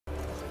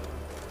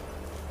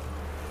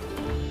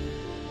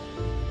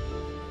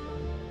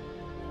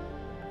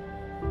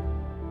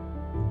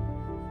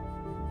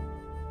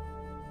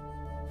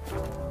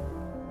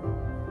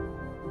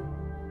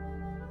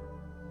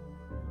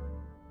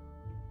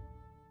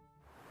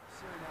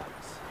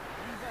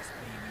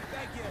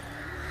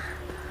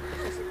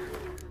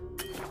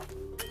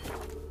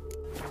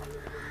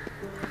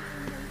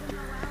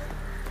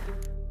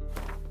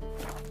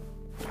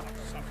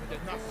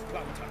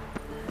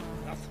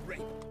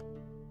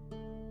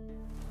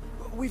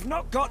we've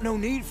not got no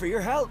need for your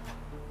help.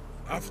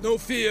 Have no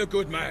fear,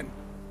 good man.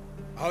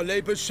 Our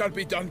labors shall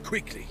be done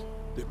quickly.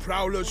 The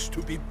prowlers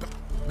to be...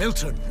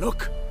 Milton,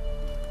 look!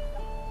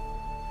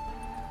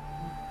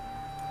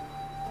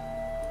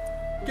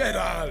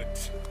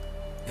 Geralt!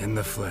 In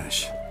the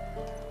flesh.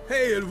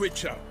 Hail,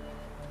 Witcher!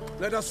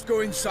 Let us go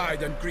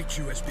inside and greet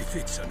you as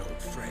befits an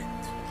old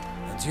friend.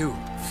 And you,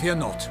 fear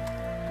not.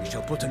 We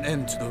shall put an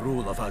end to the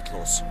rule of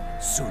outlaws,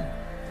 soon.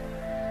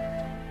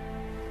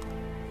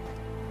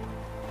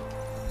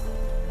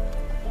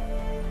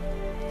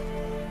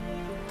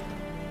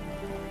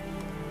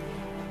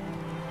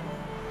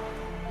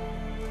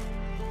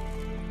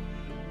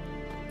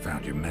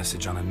 Found your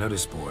message on a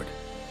notice board.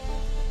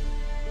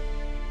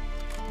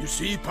 You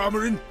see,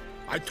 Palmerin?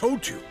 I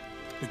told you.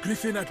 The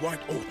griffin at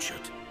White Orchard.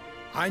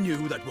 I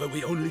knew that were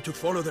we only to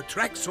follow the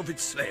tracks of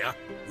its slayer,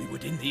 we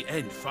would in the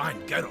end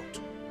find Geralt.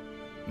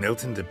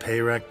 Milton de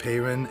Peyrac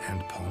Peyrin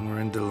and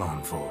Palmerin de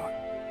Lanfort.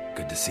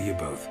 Good to see you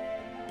both.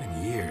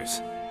 Been years.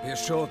 Be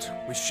assured,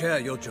 we share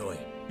your joy.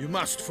 You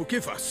must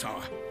forgive us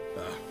our,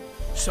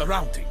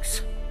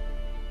 surroundings.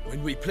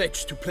 When we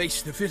pledged to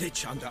place the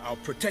village under our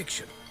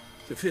protection,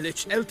 the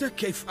village elder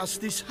gave us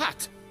this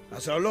hut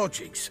as our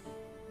lodgings.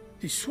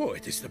 He swore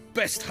it is the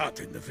best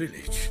hut in the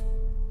village.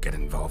 Get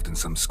involved in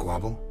some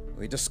squabble?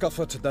 We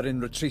discovered that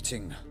in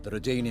retreating, the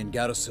Redanian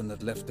garrison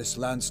that left this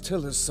land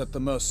still is at the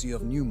mercy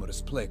of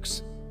numerous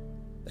plagues.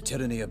 The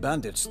tyranny of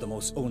bandits, the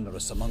most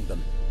onerous among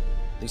them.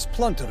 These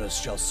plunderers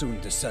shall soon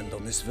descend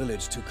on this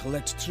village to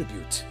collect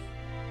tribute.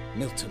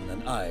 Milton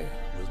and I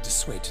will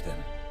dissuade them.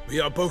 We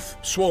are both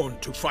sworn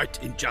to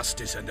fight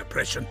injustice and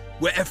oppression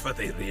wherever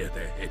they rear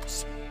their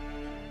heads.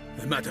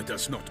 The matter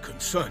does not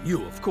concern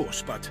you, of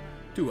course, but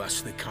do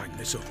us the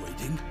kindness of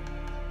waiting.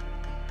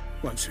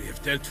 Once we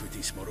have dealt with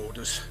these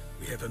marauders,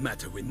 we have a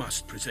matter we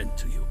must present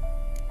to you.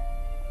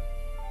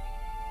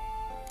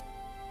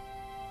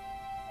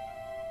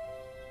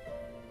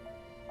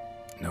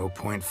 No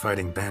point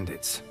fighting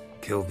bandits.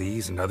 Kill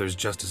these and others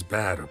just as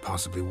bad or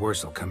possibly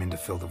worse will come in to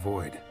fill the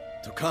void.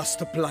 To cast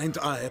a blind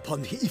eye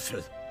upon the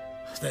evil,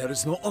 there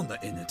is no honor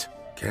in it.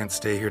 Can't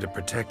stay here to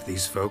protect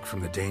these folk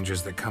from the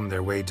dangers that come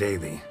their way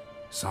daily.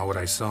 Saw what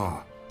I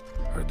saw.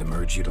 Heard them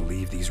urge you to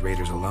leave these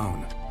raiders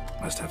alone.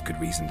 Must have good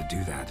reason to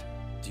do that.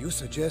 Do you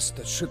suggest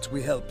that should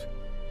we help,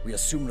 we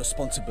assume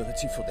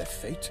responsibility for their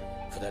fate,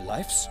 for their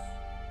lives?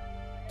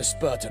 This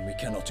burden we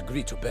cannot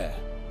agree to bear.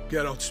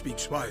 Geralt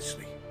speaks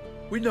wisely.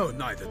 We know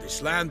neither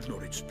this land,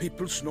 nor its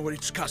peoples, nor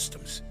its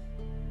customs.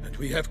 And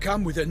we have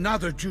come with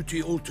another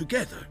duty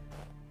altogether.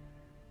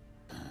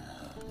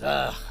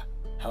 How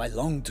I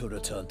long to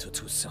return to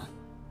Toussaint,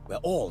 where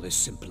all is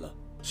simpler.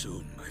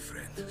 Soon, my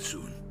friend,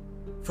 soon.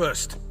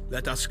 First,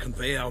 let us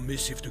convey our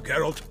missive to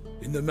Geralt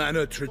in the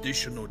manner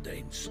tradition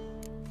ordains.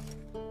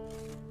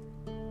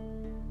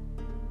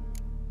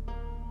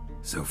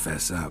 So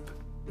fess up.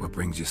 What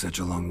brings you such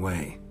a long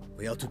way?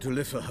 We are to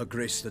deliver Her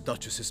Grace the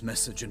Duchess's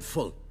message in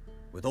full,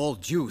 with all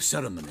due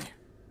ceremony.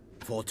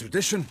 For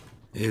tradition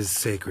is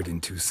sacred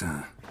in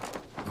Toussaint.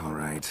 All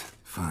right,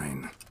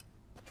 fine.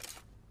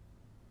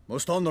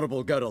 Most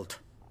honorable Geralt,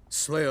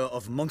 slayer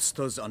of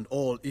monsters and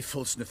all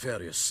evils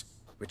nefarious,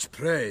 which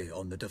prey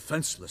on the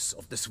defenseless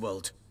of this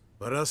world.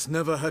 Whereas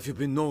never have you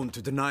been known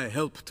to deny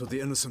help to the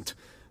innocent,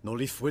 nor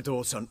leave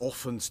widows and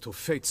orphans to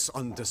fates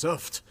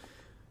undeserved.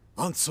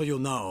 Answer you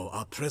now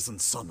our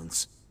present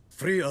summons.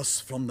 Free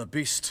us from the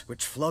beast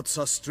which floods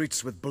our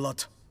streets with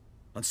blood,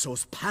 and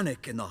sows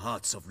panic in the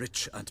hearts of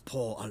rich and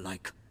poor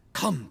alike.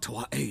 Come to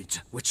our aid,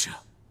 Witcher.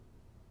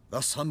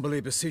 Thus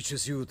humbly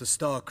beseeches you the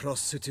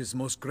Star-Crossed City's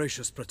most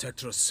gracious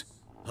protectress,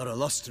 Her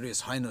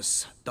Illustrious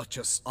Highness,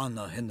 Duchess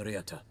Anna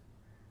Henrietta.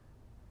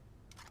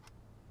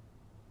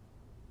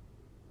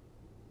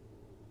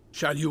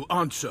 Shall you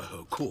answer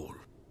her call?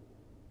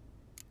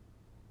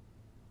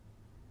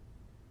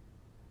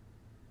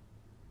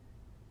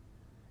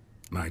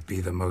 Might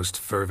be the most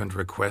fervent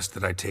request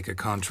that I take a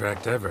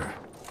contract ever.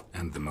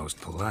 And the most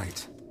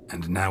polite.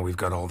 And now we've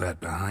got all that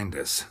behind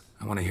us.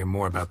 I want to hear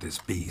more about this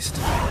beast.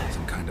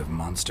 Some kind of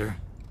monster?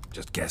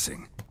 Just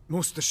guessing.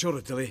 Most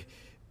assuredly,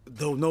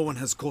 though no one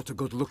has caught a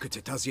good look at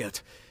it as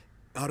yet.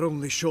 Our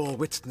only sure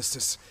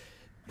witnesses.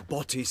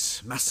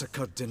 Bodies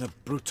massacred in a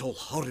brutal,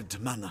 horrid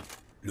manner.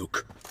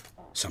 Look,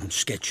 some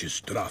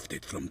sketches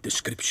drafted from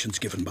descriptions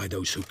given by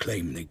those who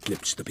claim they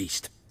glimpsed the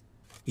beast.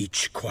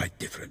 Each quite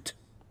different.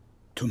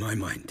 To my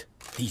mind,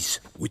 these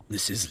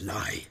witnesses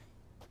lie.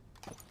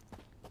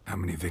 How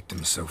many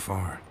victims so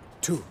far?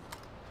 2.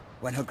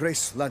 When Her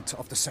Grace learnt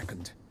of the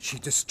second, she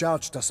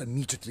discharged us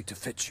immediately to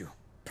fetch you,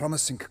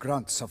 promising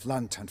grants of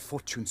land and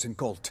fortunes in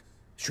gold,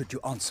 should you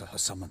answer her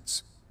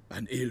summons.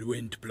 An ill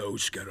wind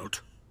blows,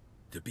 Geralt.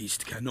 The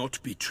beast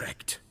cannot be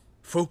tracked.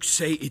 Folks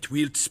say it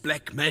wields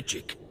black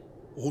magic.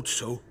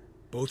 Also,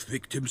 both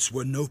victims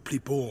were nobly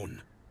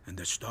born, and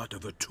the start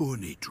of a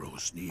tourney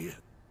draws near.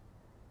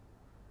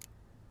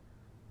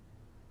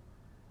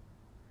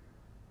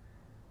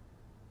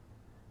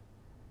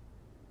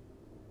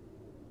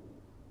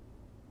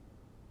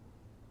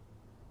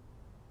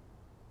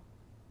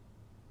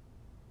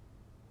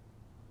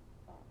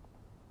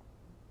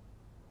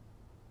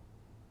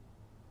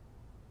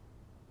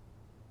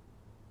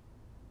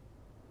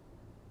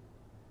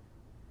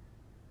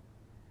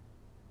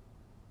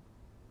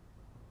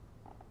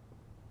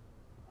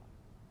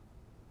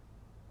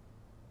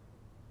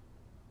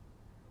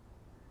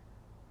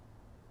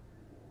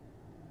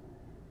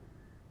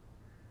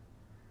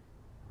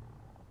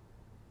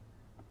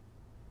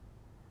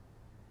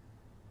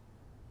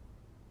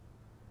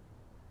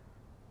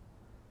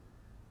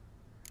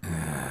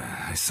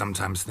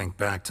 sometimes think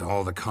back to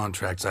all the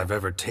contracts I've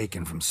ever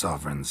taken from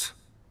sovereigns.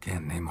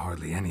 Can't name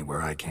hardly any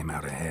where I came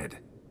out ahead.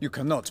 You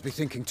cannot be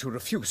thinking to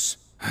refuse.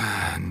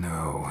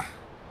 No.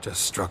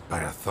 Just struck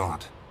by a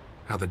thought.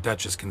 How the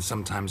Duchess can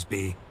sometimes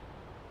be...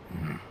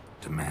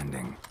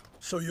 demanding.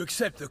 So you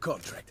accept the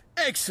contract.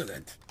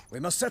 Excellent! We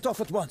must set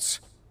off at once.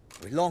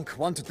 We long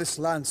wanted this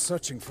land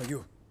searching for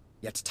you.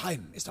 Yet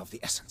time is of the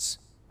essence.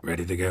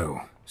 Ready to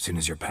go, soon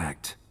as you're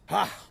packed.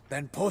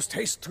 Then post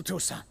haste to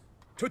Toussaint.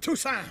 To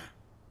Toussaint!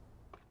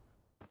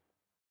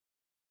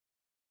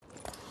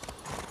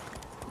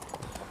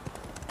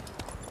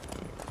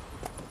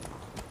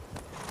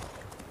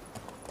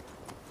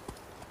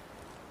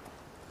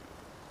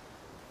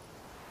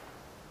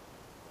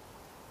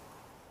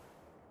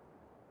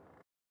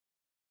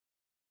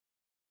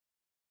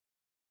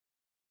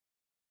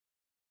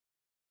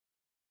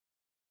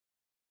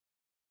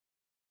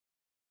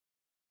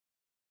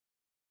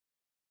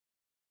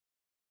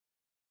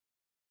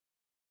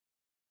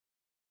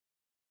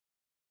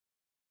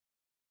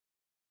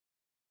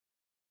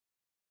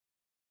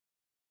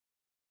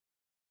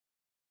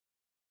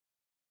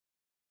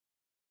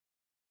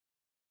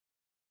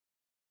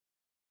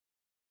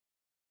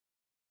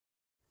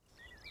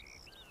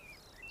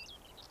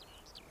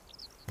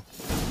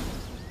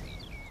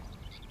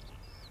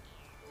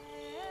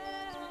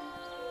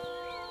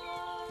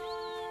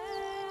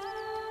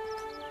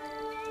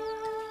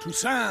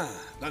 Toussaint,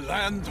 the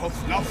land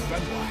of love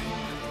and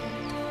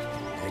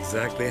wine.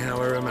 Exactly how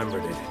I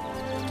remembered it.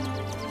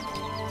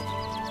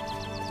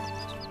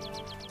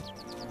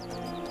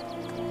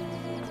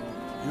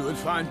 You will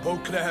find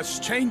Beauclair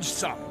has changed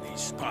some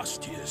these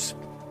past years.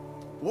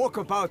 Walk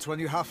about when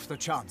you have the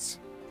chance.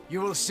 You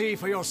will see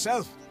for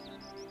yourself.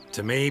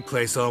 To me,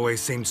 place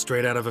always seemed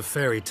straight out of a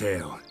fairy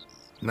tale.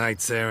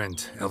 Knights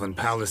errant, elven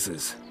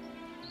palaces.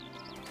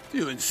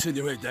 You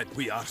insinuate that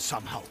we are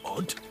somehow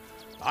odd?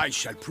 I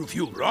shall prove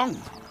you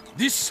wrong.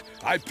 This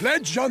I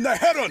pledge on the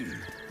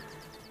Heron!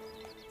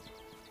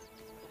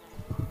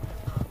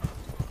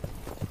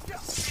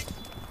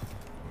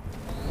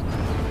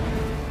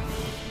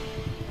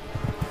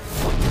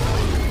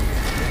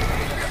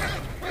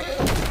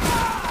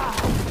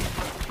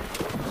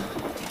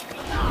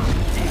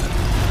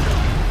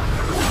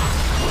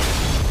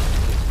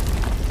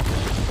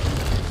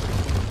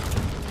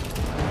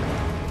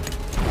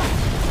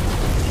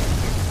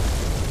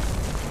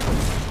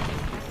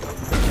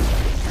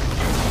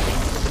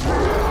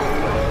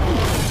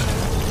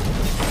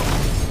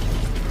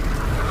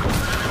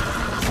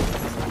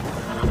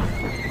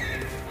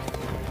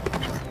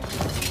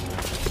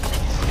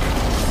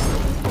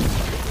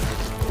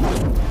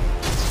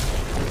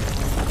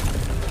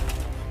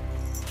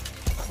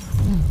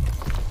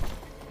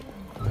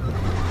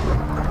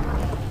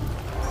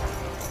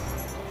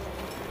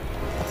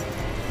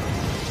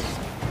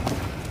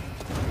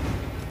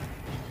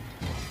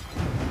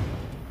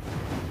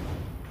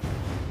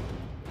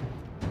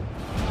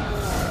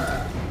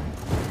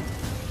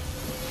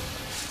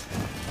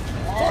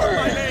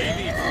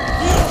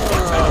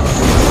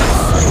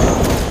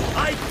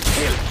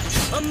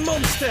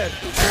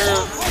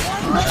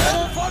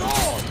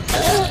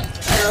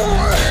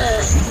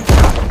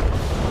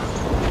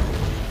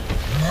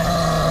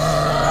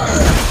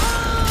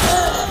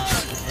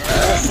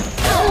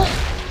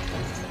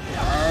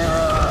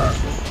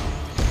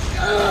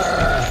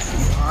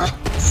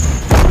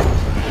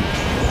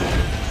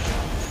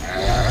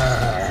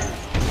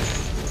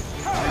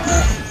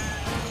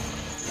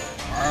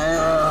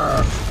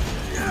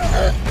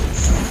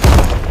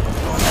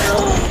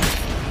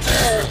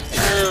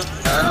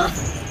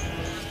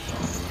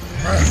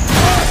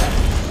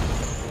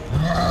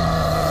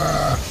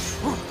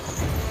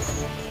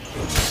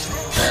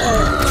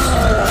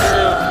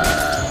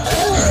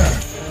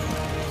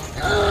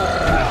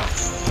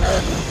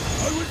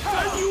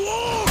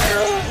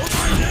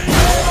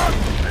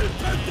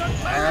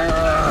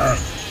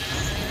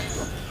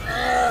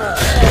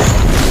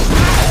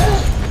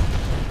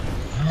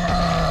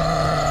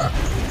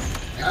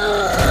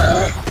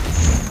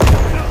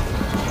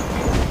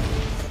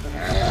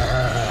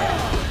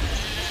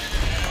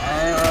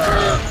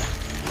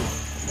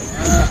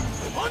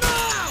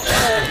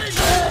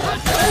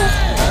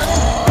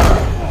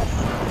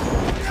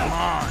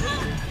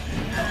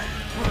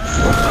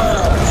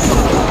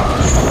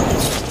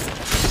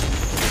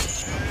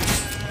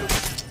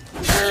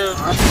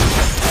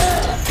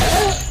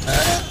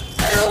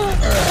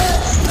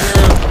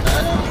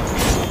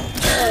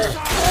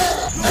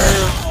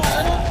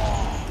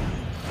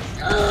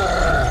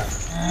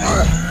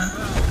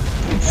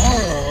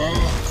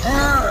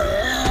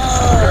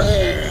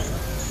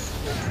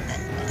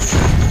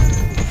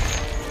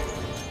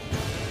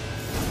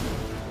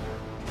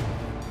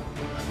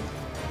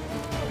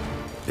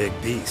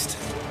 Big beast.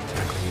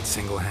 Tackling it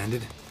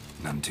single-handed?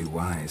 None too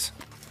wise.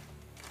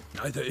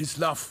 Neither is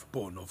love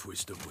born of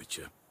wisdom,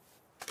 Witcher.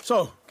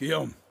 So,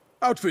 Guillaume,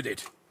 out with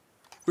it.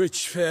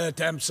 Which fair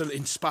damsel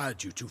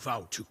inspired you to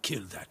vow to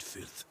kill that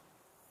filth?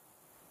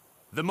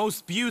 The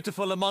most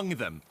beautiful among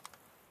them.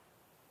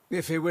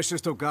 If he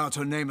wishes to guard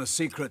her name a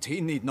secret, he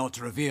need not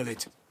reveal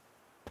it.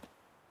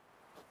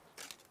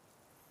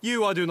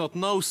 You I do not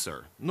know,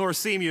 sir, nor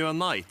seem you a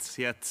knight,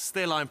 yet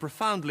still I am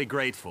profoundly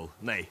grateful,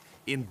 nay,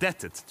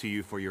 indebted to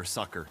you for your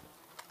succor.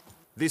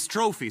 This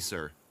trophy,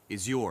 sir,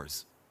 is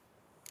yours.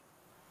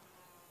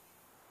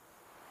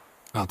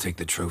 I'll take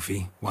the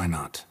trophy, why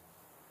not?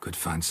 Could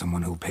find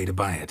someone who'll pay to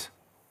buy it.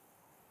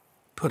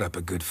 Put up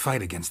a good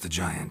fight against the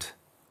giant.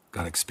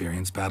 Got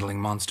experience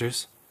battling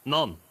monsters?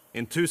 None.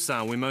 In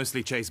Tucson we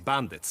mostly chase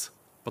bandits,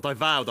 but I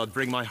vowed I'd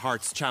bring my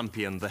heart's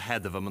champion the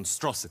head of a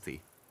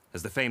monstrosity,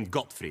 as the famed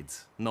Gottfried,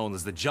 known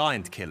as the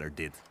Giant Killer,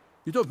 did.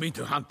 You don't mean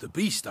to hunt the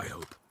beast, I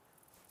hope.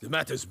 The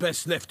matter's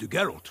best left to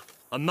Geralt.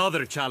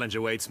 Another challenge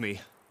awaits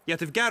me.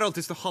 Yet if Geralt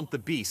is to hunt the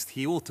beast,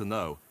 he ought to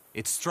know.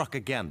 It struck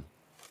again.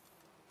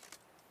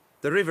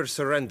 The river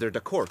surrendered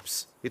a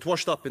corpse. It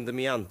washed up in the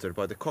meander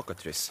by the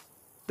cockatrice.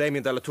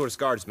 Damien de la Tour's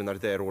guardsmen are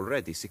there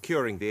already,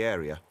 securing the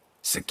area.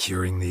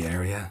 Securing the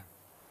area?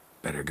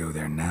 Better go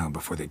there now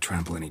before they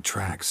trample any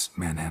tracks,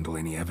 manhandle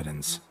any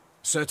evidence.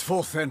 Set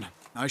forth, then.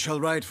 I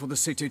shall ride for the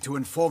city to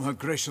inform her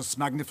gracious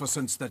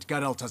magnificence that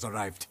Geralt has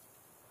arrived.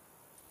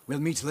 We'll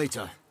meet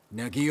later,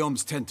 near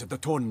Guillaume's tent at the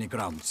tourney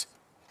grounds.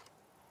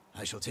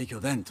 I shall take you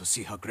then to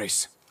see her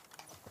grace.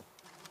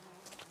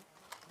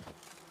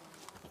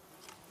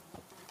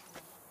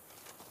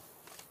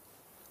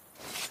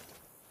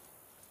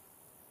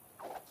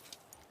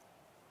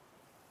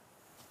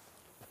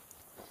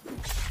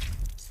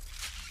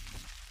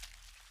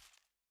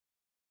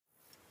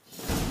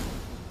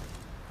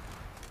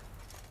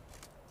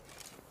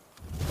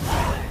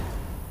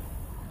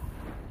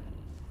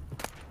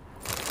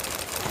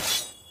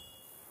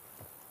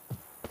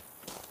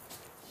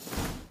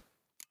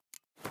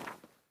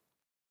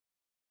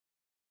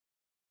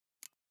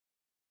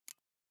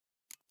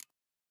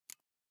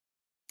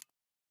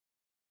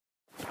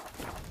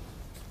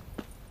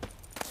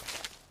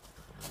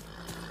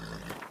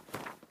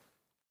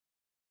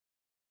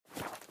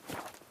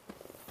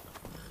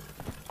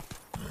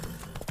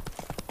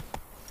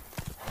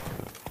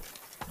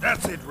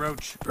 That's it,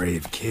 Roach.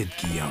 Brave kid,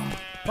 Guillaume.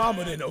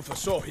 Parmanin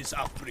oversaw his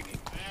upbringing.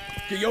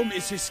 Guillaume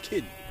is his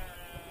kin.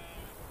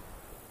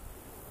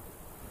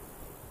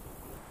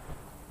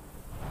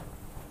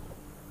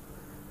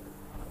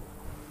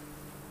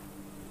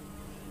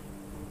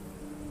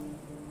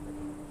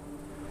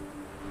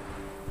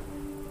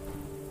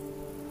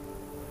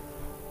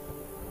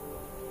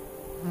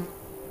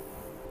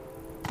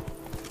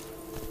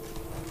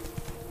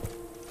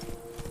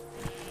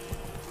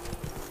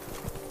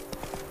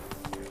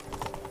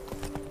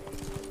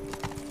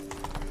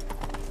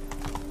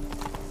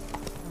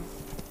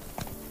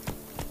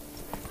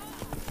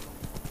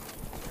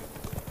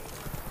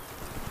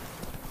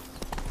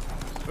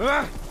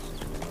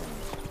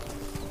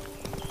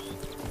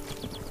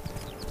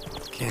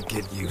 Can't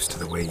get used to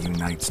the way you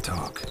knights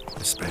talk,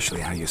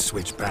 especially how you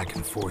switch back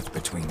and forth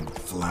between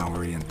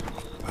flowery and,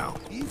 well,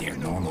 near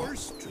normal.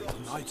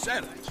 Knights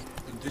errant,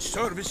 in the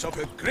service of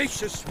her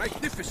gracious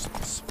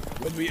magnificence.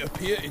 When we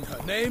appear in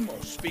her name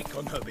or speak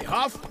on her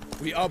behalf,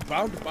 we are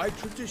bound by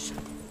tradition.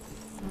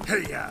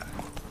 Hey-ya!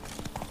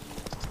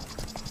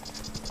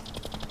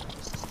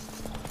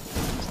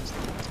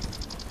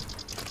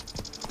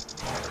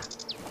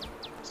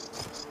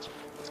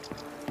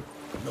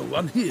 No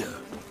one here.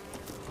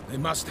 They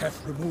must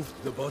have removed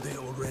the body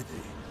already.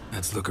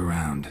 Let's look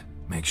around.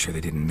 Make sure they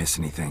didn't miss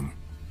anything.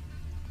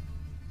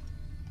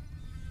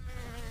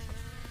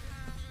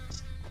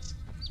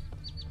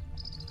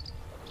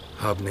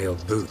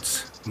 Hobnailed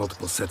boots,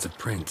 multiple sets of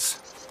prints.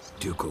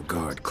 Ducal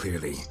guard,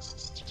 clearly.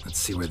 Let's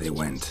see where they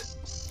went.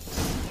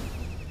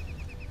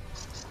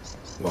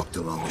 Walked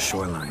along the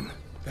shoreline.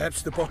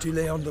 Perhaps the body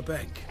lay on the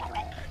bank.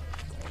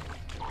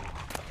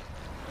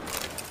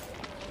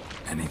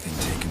 Anything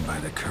taken by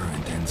the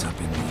current ends up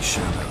in these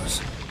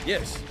shallows.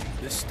 Yes,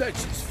 the stench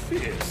is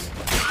fierce.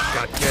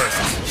 Got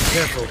guests.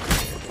 Careful.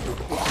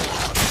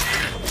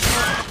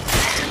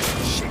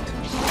 Shit.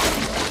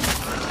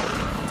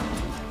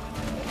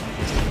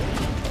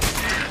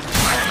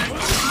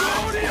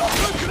 Glory of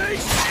her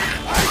grace!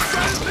 I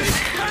shall be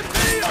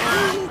happy of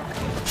you!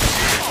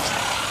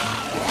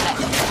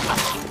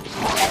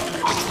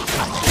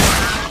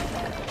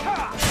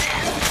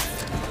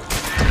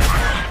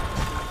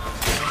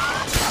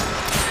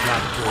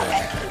 Not good.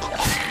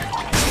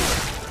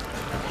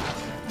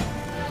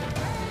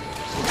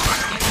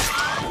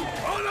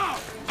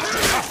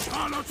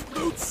 Charlotte's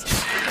boots!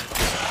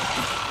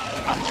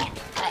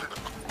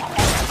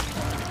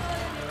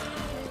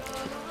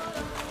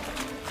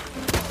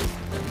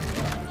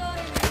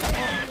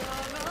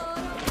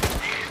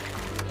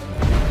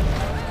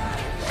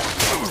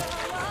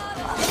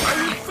 I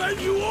will fell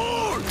you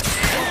all!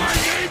 For my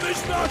name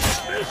is not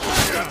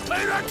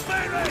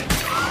Fairy!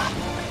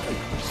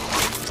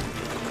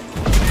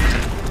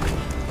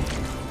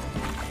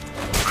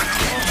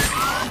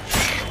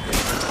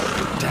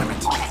 Damn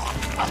it.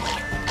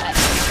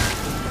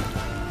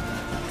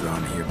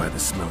 Drawn here by the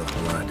smell of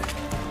blood.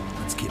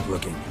 Let's keep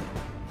looking.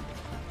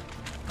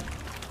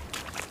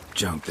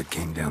 junk that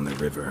came down the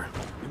river.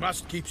 We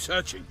must keep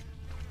searching.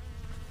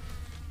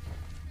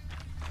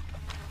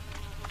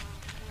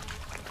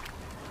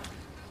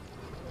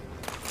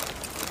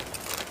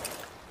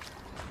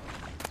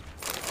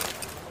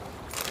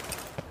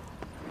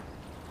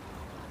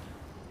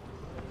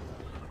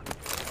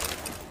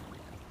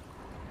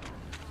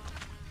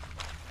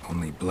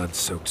 Only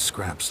blood-soaked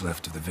scraps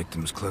left of the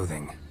victim's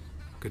clothing.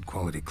 Good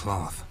quality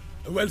cloth.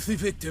 A wealthy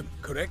victim,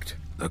 correct?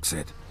 Looks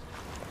it.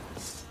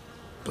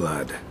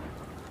 Blood.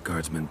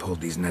 Guardsmen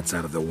pulled these nets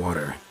out of the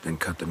water, then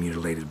cut the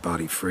mutilated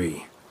body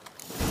free.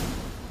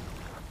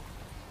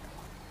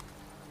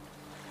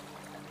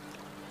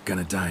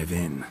 Gonna dive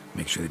in,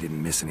 make sure they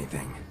didn't miss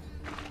anything.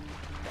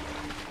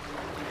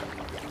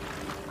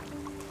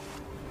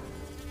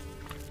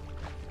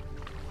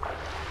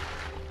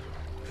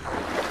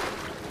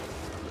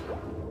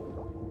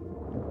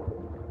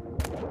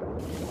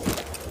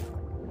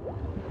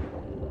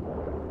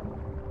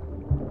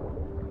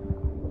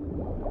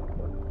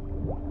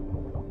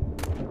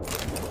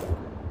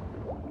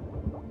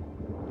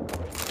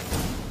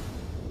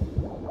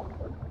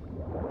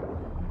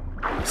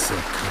 Silk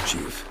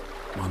kerchief,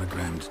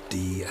 monogrammed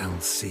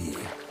DLC.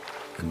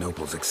 A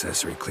noble's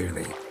accessory,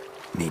 clearly.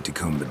 Need to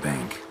comb the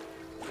bank.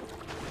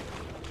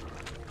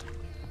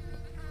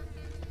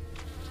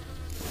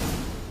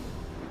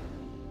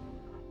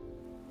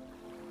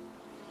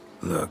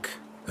 Look,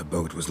 a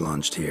boat was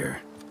launched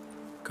here.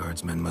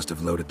 Guardsmen must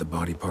have loaded the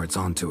body parts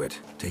onto it,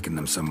 taken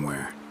them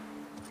somewhere.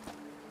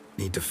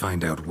 Need to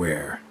find out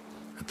where.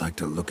 I'd like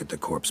to look at the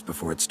corpse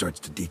before it starts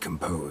to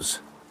decompose.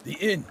 The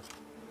inn.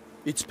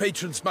 Its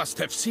patrons must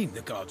have seen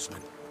the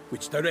guardsmen,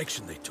 which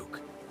direction they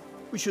took.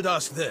 We should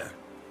ask there.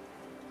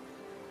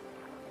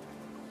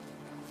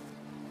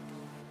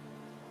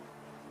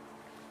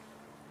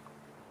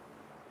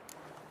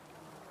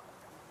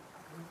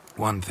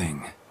 One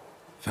thing.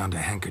 Found a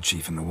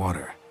handkerchief in the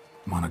water.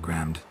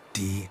 Monogrammed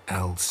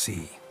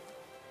DLC.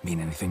 Mean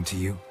anything to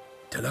you?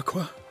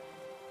 Delacroix?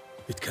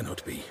 It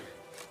cannot be.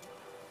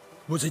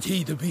 Was it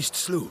he the beast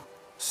slew?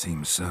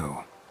 Seems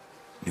so.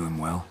 Knew him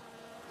well?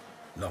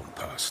 Long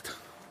past.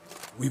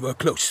 We were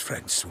close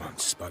friends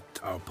once, but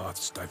our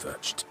paths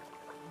diverged.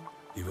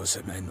 He was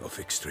a man of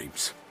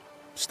extremes,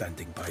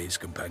 standing by his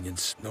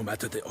companions no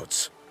matter the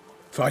odds,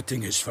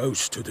 fighting his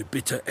foes to the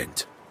bitter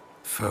end.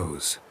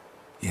 Foes?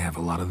 You have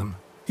a lot of them?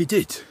 He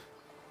did,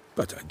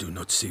 but I do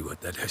not see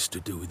what that has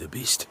to do with the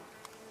beast.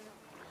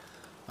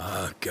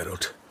 Ah,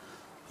 Geralt,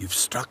 you've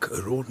struck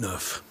a raw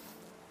nerve.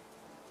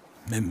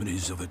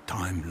 Memories of a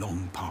time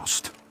long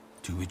past,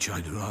 to which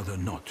I'd rather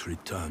not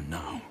return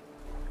now.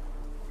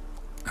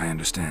 I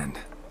understand.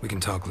 We can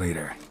talk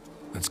later.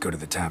 Let's go to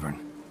the tavern.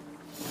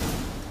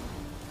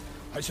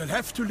 I shall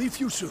have to leave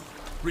you soon.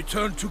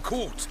 Return to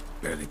court.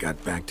 Barely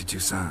got back to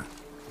Toussaint.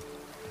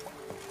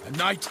 A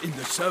knight in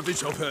the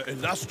service of Her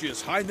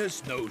Illustrious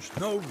Highness knows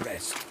no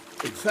rest.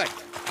 In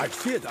fact, I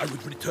feared I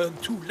would return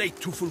too late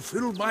to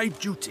fulfill my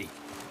duty.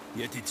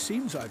 Yet it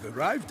seems I've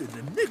arrived in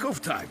the nick of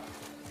time.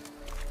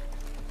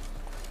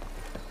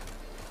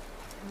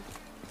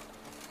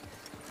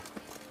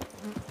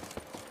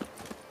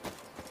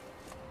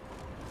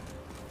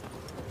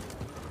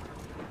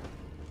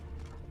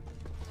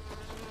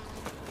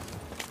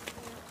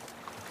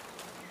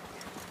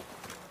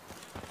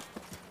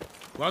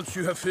 Once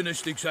you have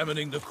finished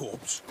examining the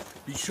corpse,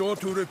 be sure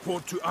to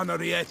report to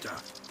Henrietta.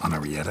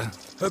 Henrietta?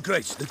 Her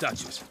Grace, the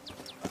Duchess.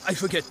 I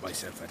forget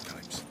myself at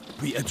times.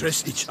 We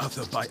address each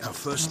other by our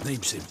first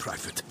names in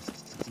private.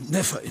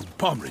 Never in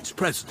Pomrin's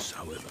presence,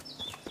 however.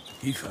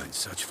 He finds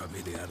such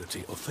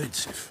familiarity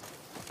offensive.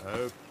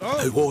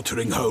 A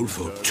watering hole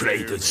for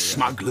traders,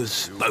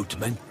 smugglers,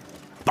 boatmen.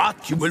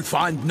 But you will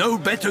find no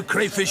better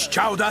crayfish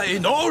chowder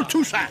in all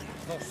Toussaint.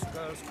 Those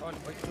girls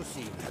can't wait to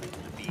see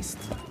the beast.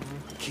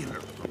 Killer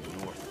from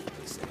the north,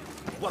 they say.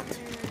 What?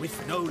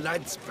 With no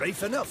lads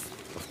brave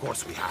enough? Of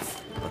course we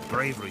have. But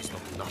bravery's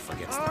not enough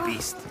against the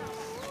beast.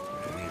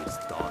 It wields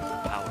dawn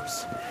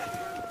powers.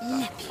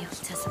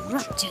 Lepiot has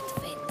ruptured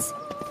fins.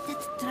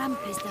 That tramp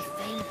is the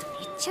famed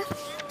witcher.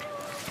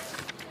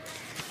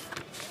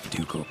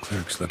 Ducal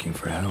clerk's looking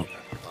for help.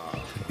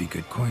 Could be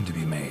good coin to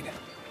be made.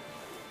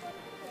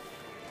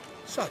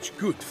 Such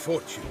good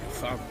fortune you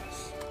found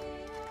us.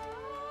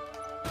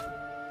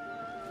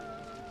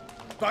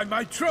 By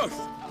my troth,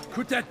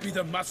 could that be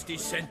the musty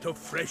scent of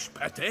fresh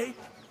pâté?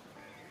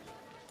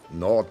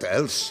 Naught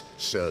else,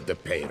 Sir de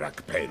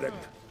Peyrac.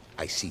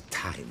 I see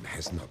time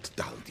has not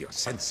dulled your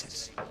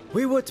senses.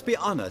 We would be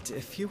honored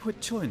if you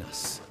would join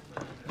us.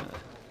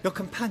 Your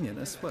companion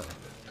as well.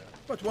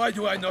 But why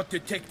do I not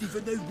detect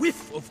even a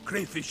whiff of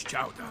crayfish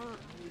chowder?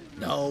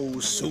 No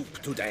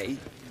soup today,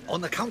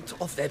 on account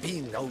of there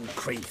being no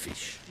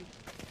crayfish.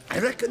 I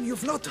reckon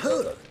you've not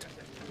heard,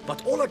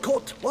 but all I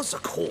caught was a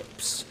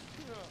corpse.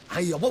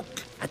 I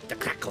awoke at the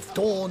crack of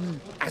dawn,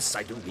 as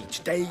I do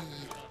each day,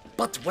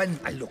 but when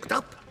I looked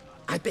up,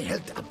 I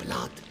beheld a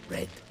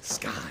blood-red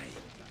sky.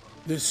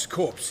 This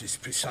corpse is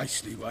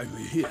precisely why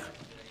we're here.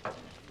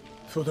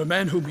 For the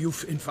man whom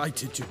you've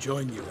invited to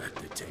join you at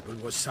the table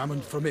was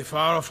summoned from a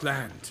far-off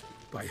land.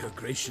 by her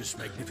gracious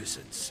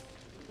magnificence.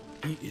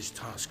 He is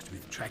tasked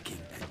with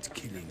tracking and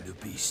killing the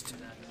beast.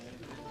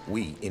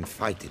 We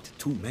invited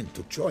 2 men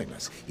to join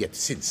us, yet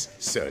since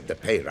Sir the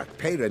Peyrac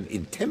Peyren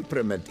in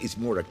temperament is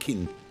more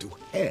akin to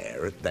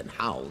hare than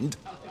hound,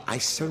 I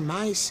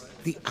surmise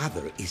the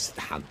other is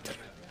the hunter.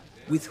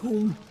 With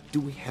whom do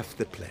we have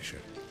the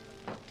pleasure?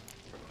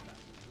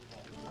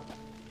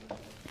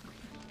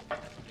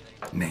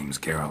 Name's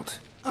Geralt.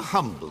 A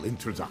humble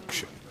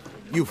introduction.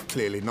 You've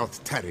clearly not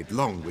tarried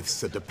long with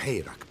Sir the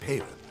Peyrac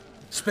Peyren.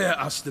 Spare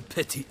us the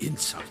petty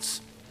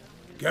insults.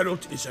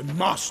 Geralt is a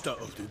master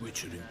of the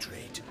witchering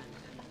trade.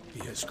 He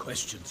has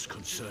questions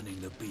concerning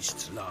the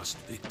beast's last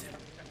victim.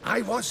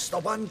 I was the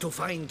one to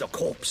find the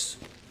corpse.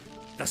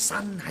 The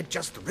sun had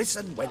just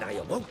risen when I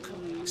awoke,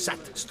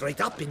 sat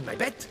straight up in my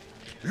bed,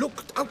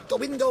 looked out the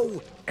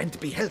window, and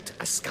beheld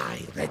a sky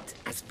red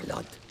as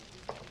blood.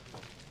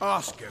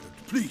 Ask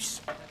Geralt,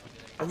 please,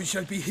 or we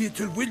shall be here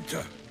till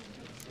winter.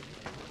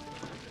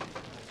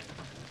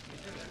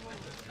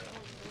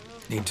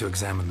 Need to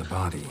examine the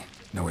body.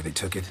 Know where they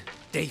took it?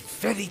 They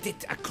ferried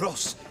it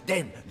across,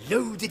 then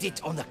loaded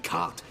it on a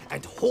cart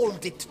and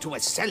hauled it to a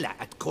cellar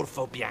at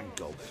Corvo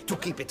Bianco to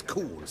keep it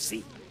cool,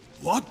 see?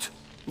 What?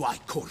 Why,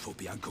 Corvo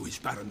Bianco is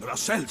Baron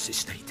Russell's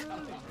estate.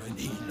 When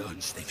he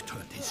learns they've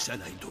turned his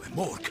cellar into a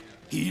morgue,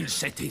 he'll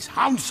set his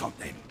hounds on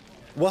them.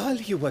 While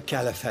you were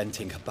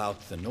gallivanting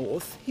about the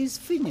north, his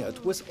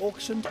vineyard was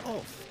auctioned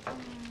off.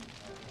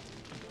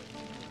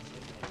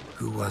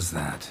 Who was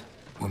that?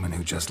 Woman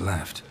who just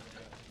left.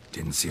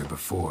 Didn't see her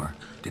before.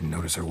 Didn't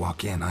notice her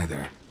walk in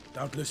either.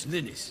 Doubtless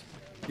Linnis,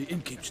 the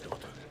innkeep's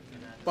daughter.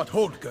 But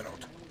hold,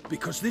 Geralt,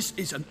 because this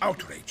is an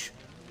outrage.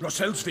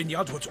 Russell's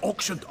vineyard was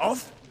auctioned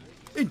off?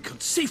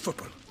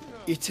 Inconceivable!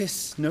 It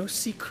is no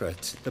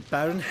secret the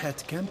Baron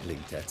had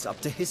gambling debts up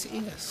to his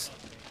ears.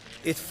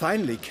 It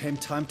finally came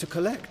time to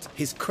collect.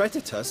 His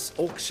creditors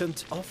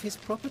auctioned off his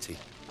property.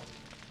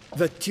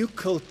 The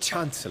Ducal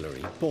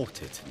Chancellery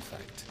bought it, in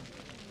fact.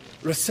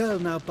 Russell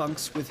now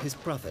bunks with his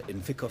brother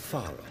in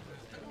Vicofaro.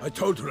 I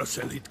told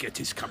Russell he'd get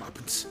his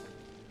comeuppance.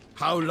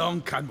 How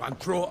long can one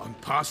draw on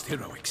past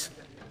heroics?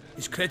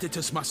 His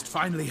creditors must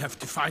finally have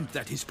defined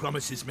that his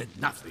promises meant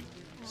nothing.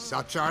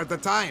 Such are the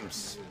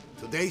times.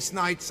 Today's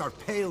knights are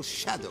pale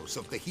shadows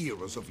of the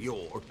heroes of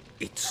yore.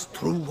 It's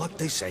true what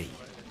they say.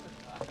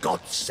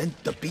 God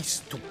sent the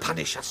beast to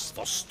punish us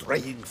for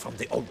straying from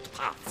the old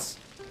paths.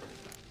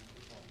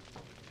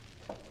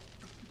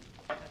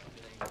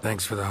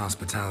 Thanks for the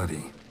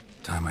hospitality.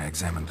 Time I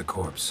examined the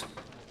corpse.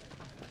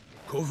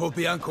 Corvo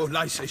Bianco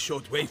lies a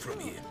short way from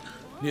here,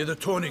 near the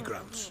tourney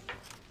grounds.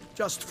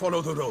 Just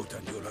follow the road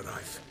and you'll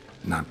arrive.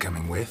 Not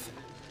coming with?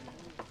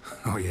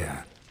 Oh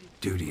yeah,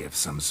 duty of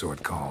some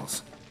sort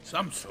calls.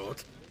 Some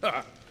sort?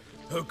 Ha!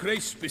 Her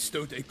Grace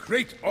bestowed a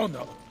great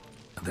honor.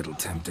 A little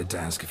tempted to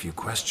ask a few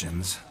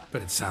questions,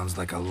 but it sounds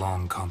like a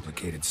long,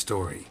 complicated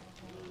story.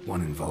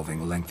 One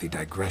involving lengthy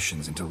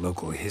digressions into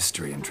local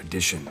history and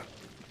tradition.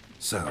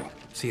 So,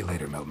 see you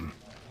later, Milton,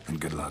 and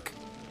good luck.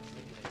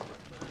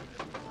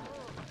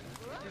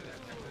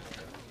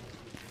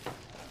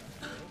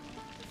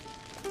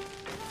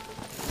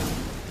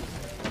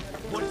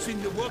 What's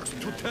in the works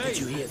today? Did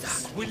you hear that?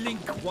 Swilling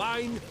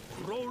wine,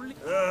 rolling...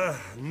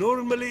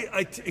 Normally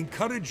I'd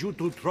encourage you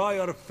to try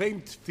our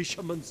famed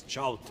fisherman's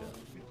chowder.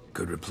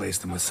 Could replace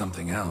them with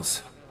something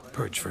else.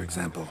 Perch, for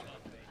example.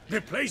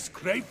 Replace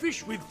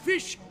crayfish with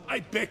fish? I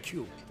beg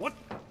you. What?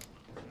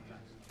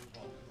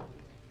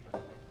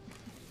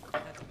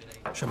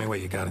 Show me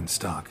what you got in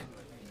stock.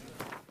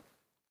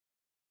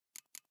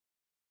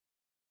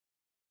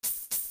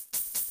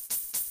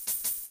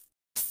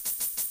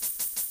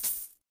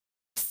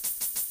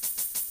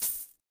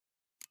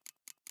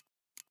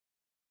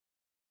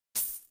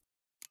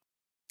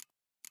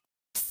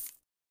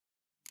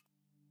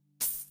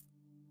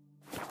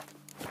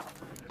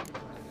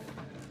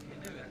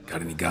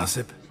 Got any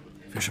gossip?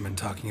 Fishermen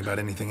talking about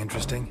anything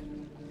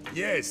interesting?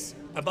 Yes,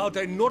 about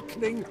a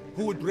Nordling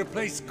who would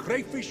replace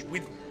crayfish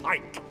with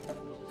pike.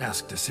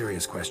 Asked a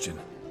serious question.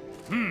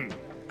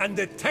 And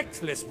a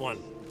tactless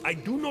one. I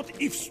do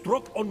not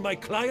eavesdrop on my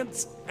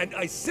clients, and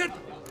I said...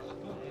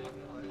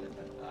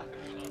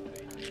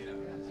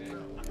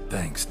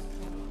 Thanks.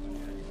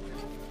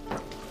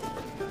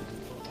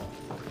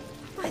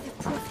 By the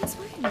prophet's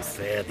wounds.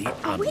 Fare thee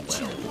A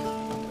witcher.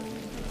 unwell.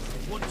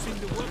 What's in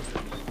the works?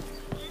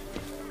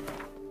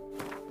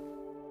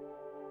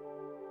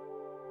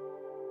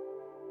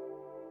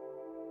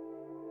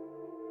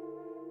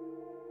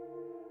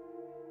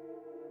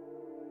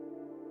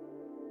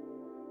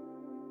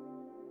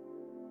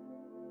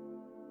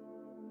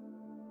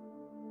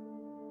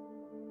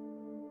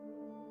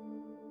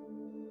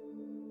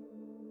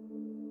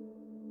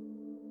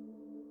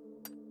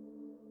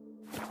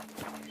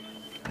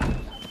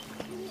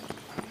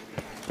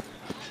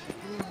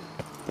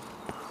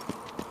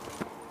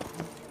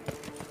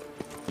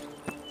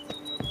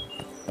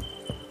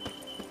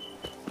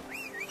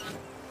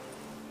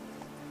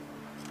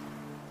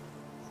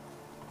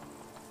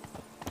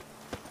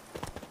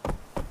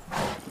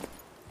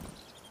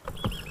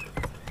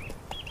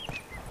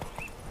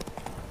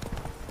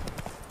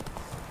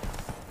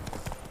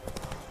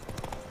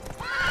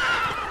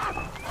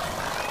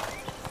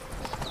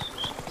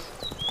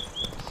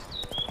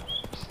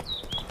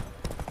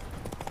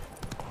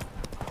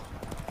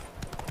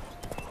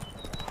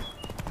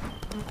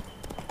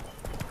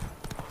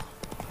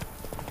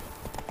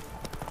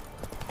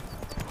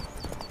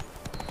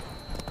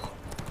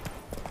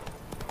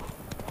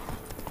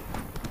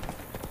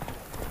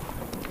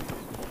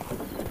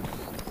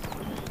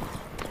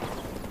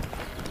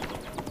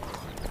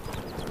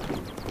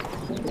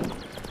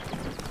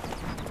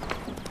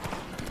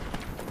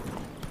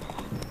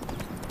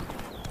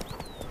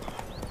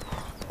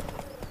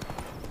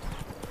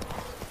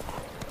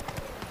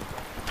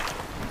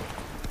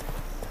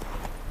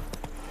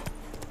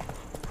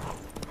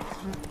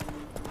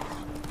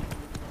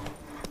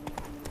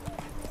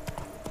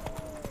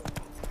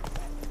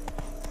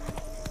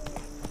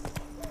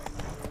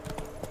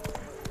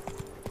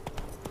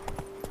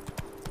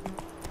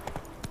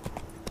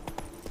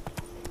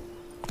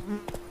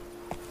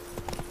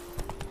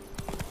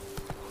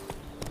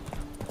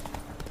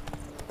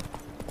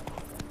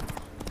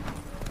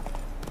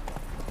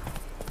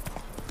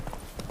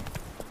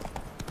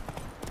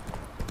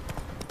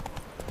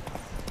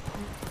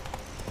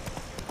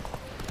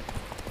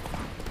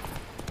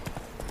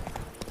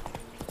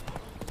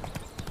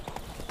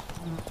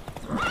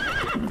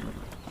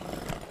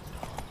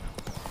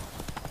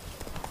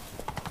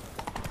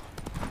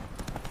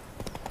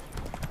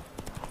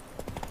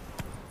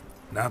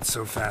 Not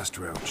so fast,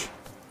 Roach.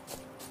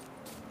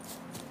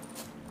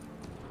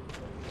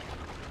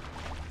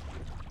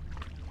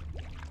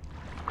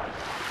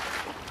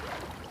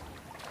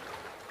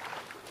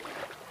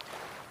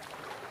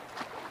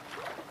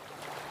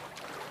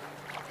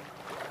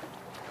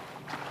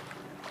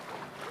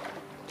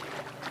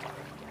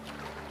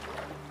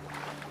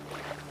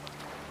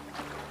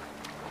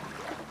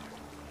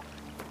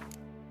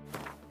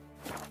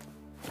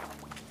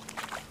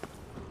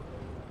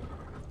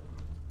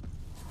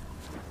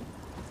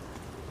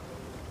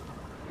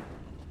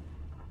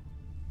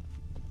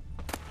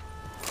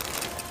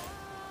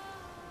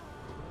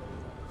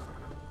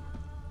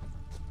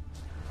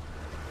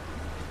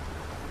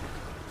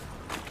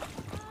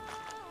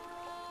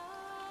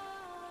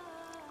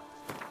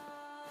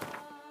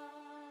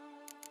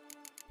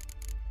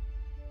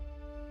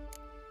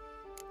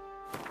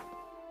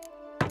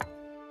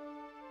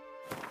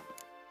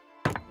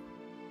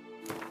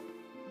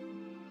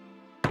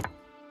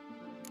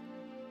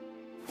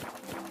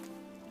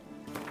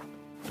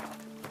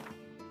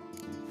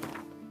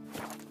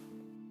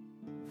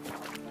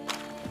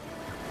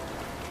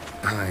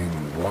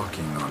 I'm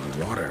walking on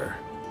water.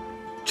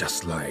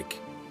 Just like...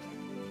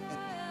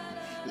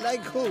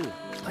 Like who?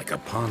 like a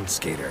pond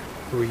skater.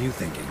 Who are you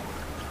thinking?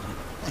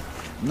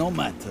 No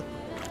matter.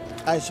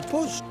 I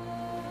suppose...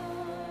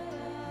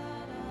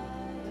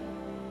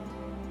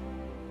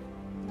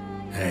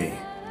 Hey,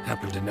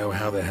 happen to know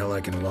how the hell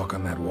I can walk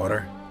on that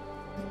water?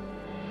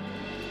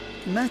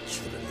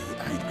 Naturally,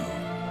 I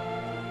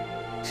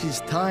know.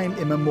 Since time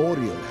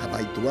immemorial have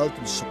I dwelt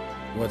in so...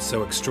 What's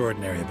so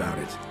extraordinary about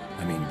it?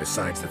 I mean,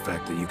 besides the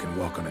fact that you can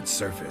walk on its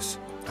surface.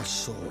 A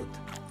sword,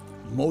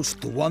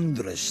 most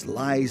wondrous,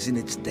 lies in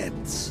its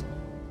depths.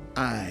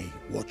 I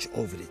watch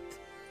over it.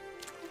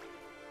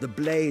 The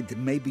blade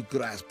may be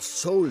grasped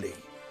solely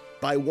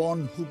by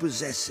one who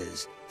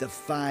possesses the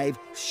 5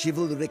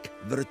 chivalric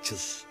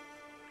virtues.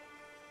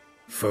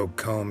 Folk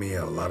call me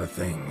a lot of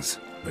things,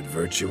 but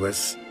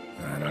virtuous?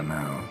 I don't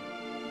know.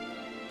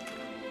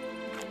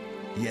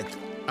 Yet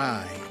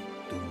I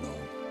do know,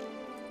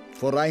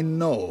 for I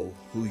know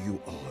who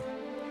you are.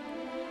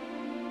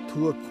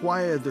 To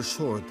acquire the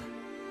sword,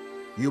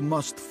 you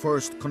must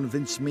first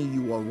convince me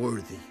you are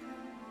worthy.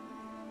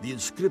 The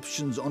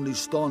inscriptions on the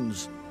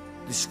stones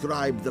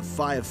describe the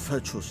 5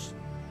 virtues: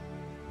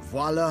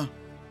 valor,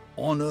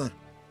 honor,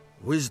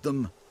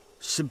 wisdom,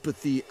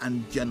 sympathy,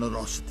 and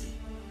generosity.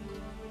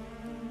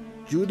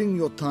 During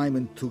your time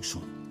in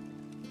Tucson,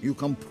 you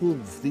can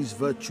prove these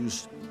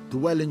virtues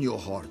dwell in your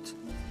heart.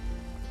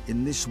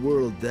 In this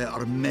world, there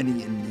are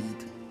many in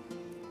need.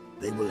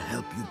 They will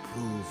help you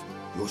prove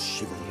your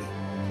chivalry.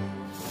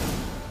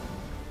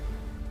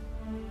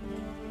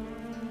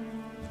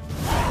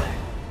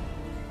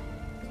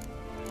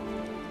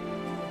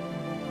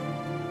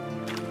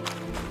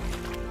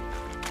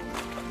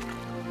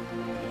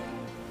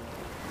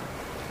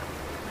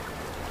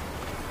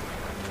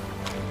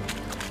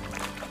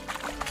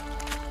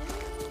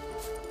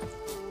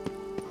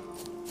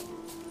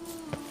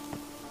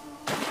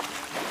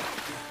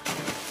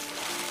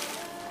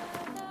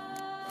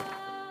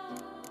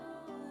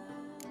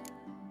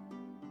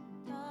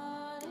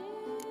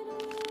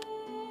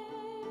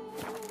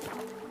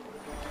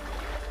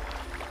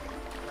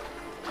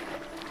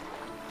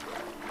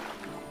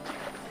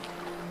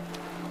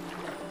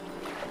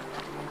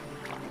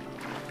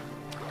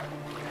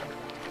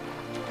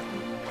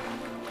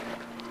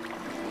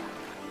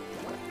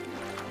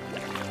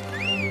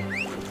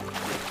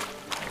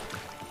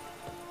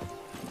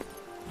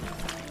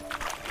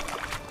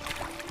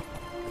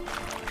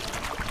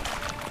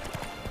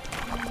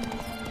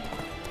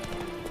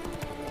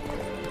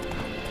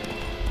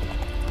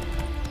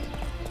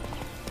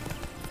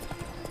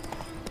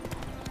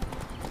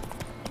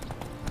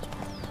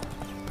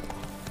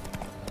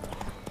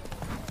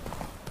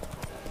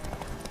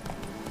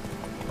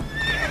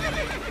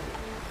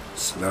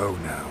 Slow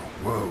now.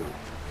 Whoa.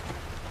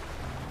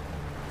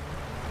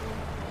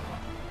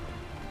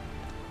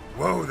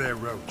 Whoa there,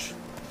 Roach.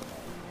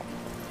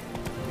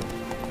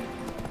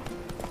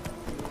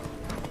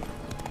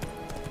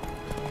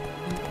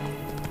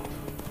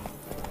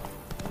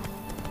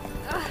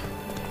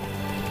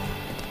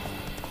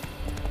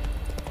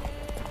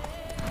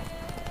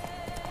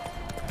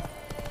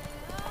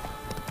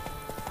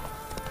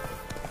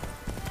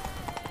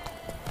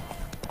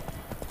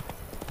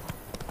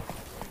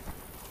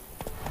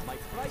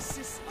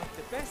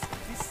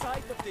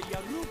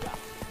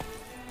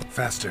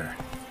 Faster.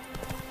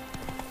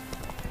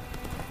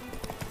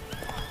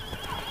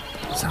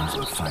 Sounds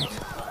like a fight.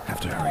 Have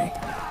to hurry.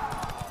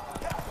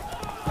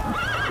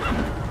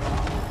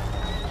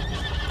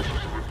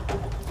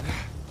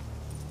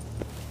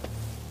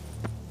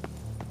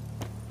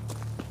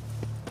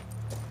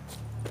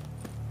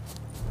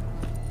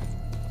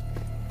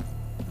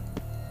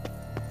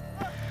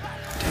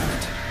 Damn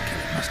it.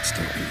 Kenneth must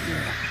still be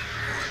here.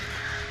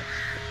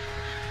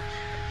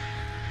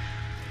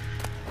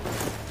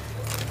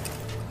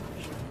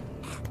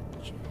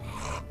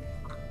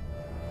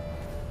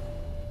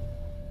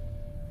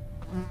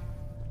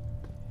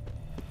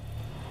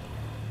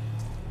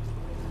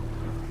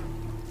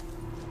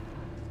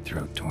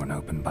 throat torn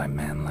open by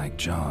man-like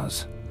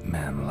jaws.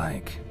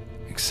 Man-like,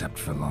 except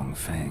for long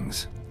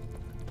fangs.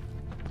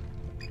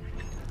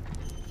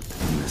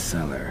 In the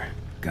cellar,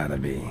 gotta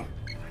be.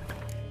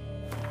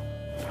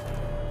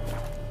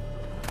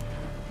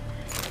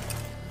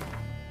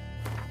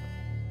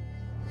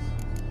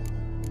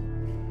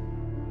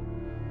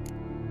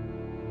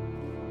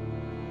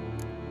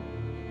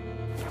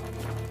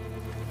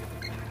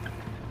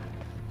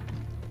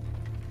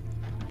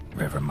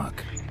 River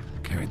muck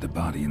carried the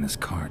body in this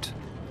cart.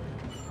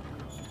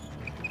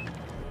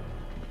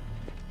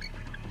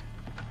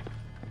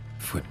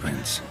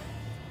 Footprints.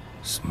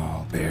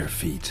 Small, bare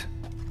feet.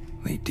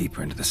 Lead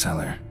deeper into the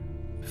cellar.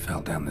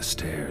 Fell down the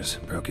stairs,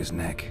 broke his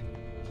neck.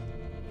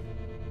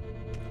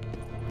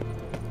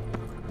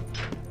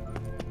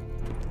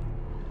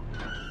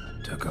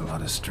 Took a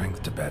lot of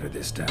strength to batter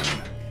this down.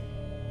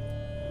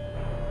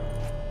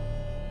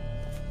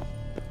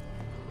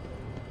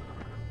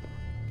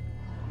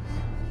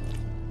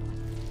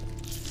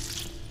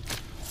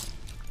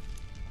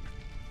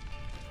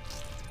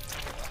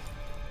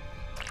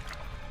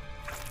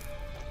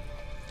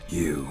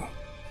 You.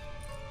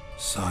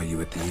 Saw you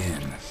at the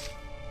inn.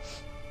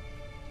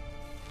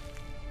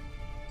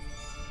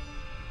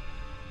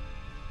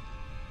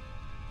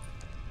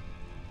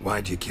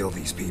 Why'd you kill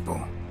these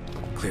people?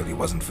 Clearly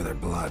wasn't for their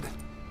blood.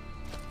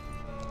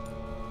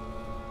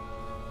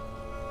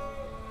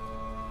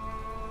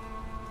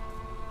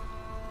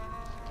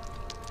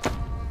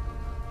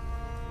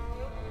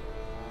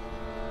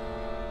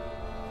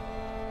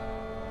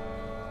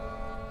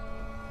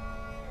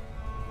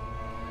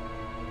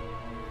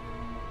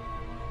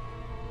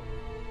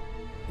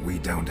 We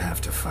don't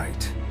have to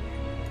fight.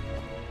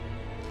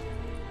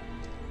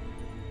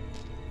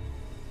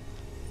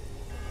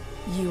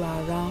 You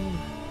are wrong.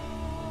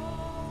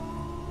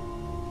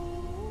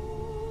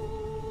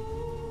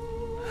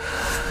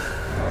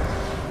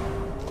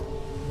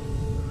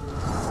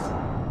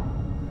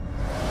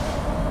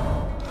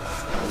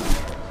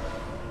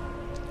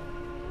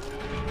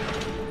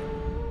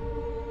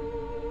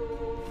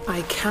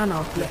 I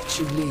cannot let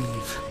you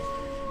leave.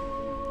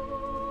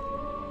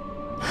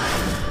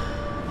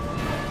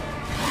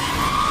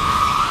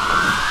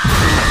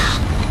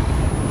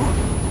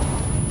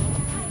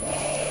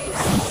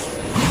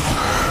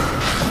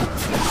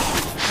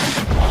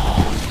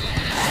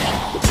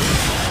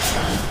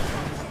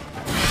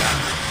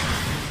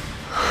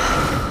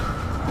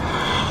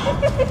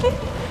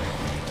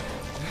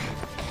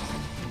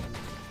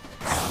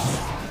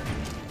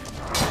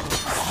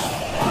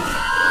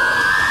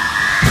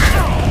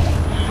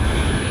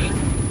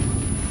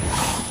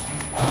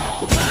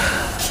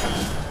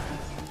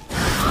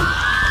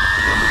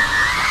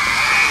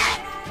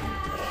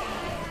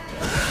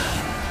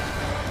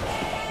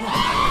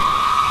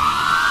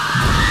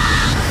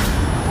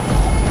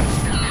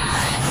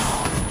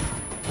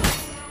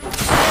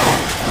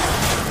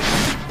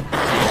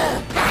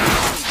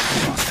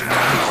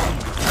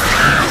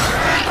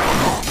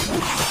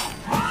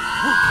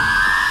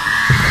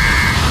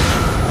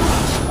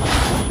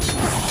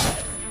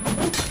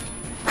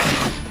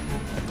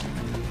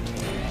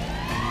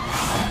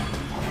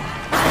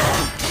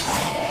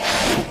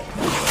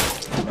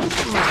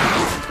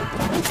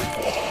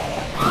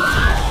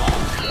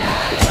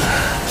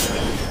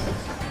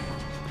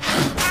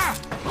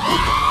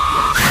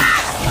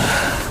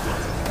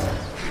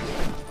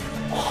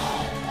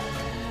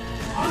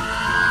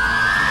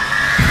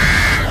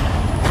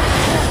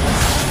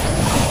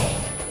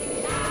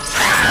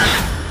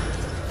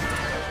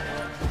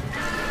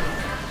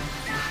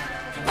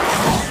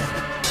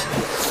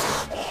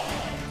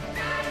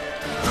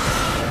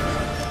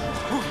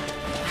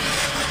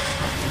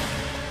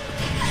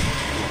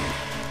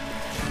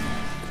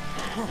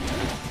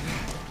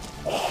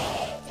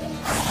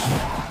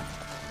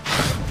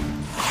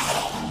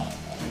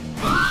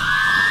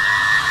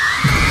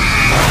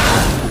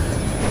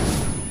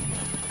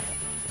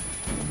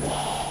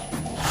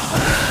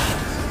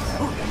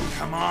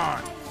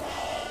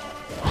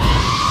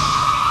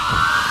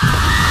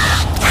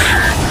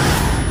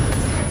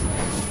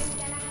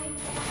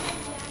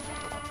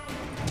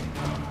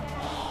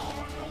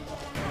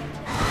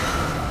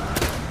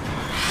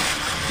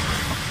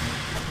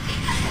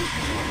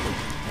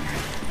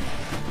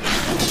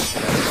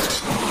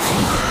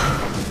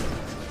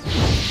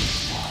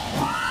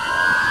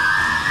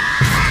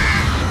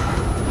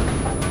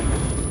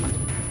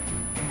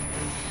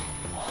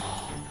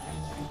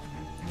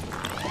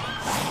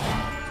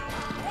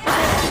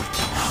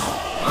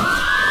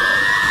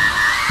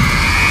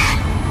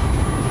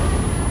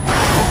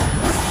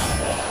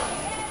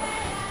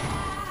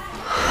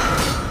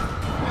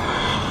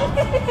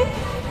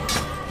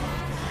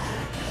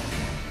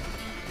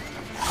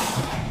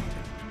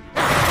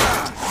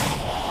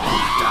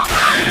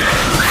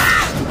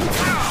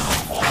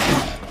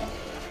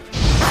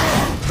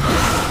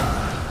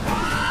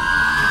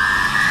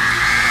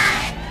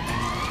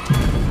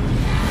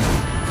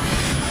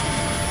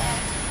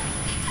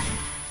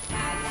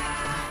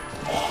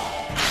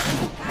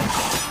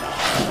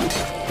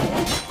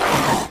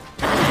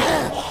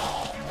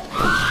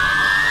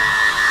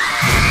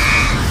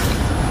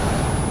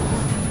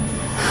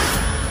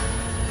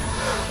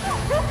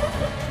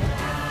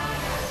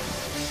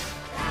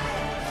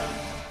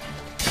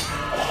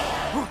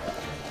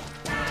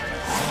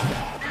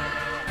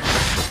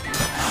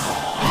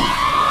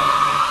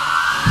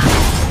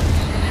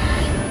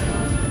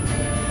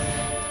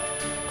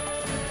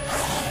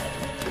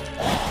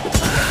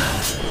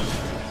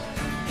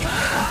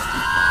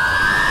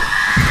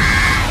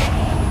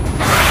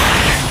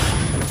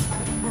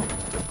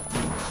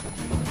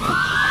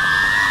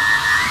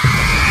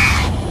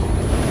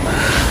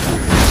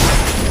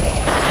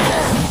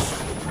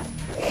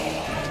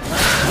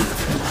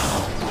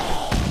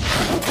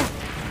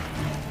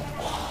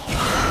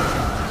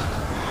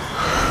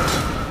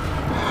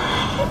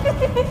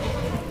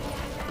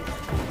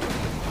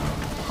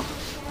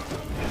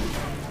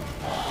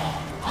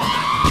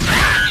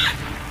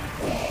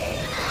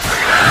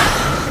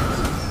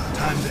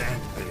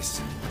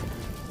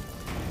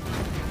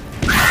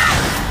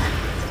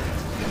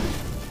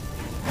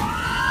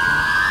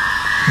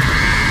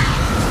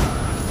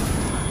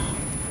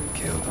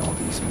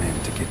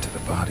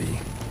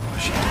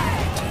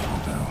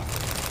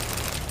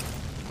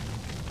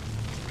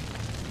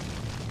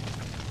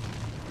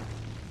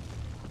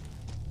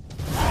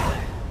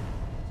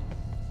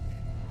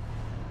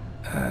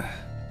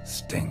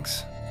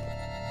 stinks.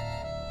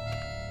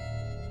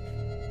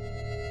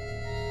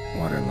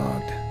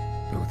 Waterlogged.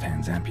 Both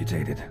hands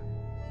amputated.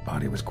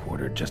 Body was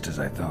quartered just as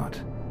I thought.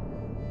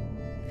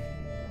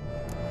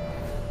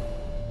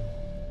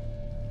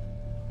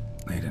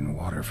 Laid in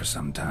water for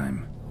some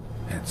time.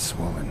 Head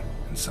swollen,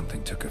 and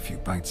something took a few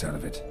bites out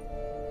of it.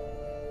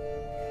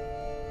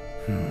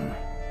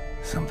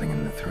 Something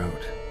in the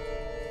throat.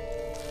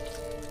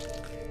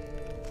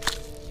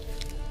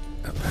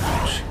 A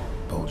pouch,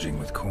 bulging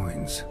with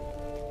coins.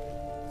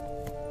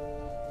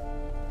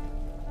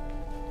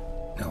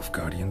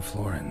 Nilfgaardian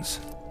florins,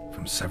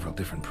 from several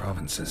different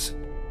provinces.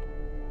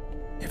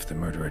 If the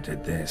murderer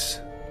did this,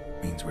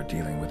 means we're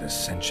dealing with a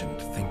sentient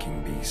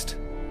thinking beast.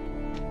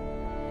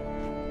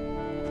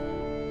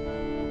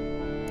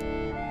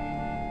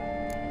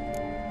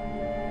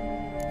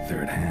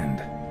 Third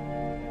hand.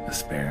 A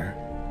spare?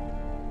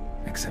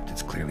 Except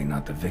it's clearly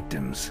not the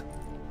victim's.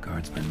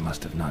 Guardsmen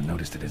must have not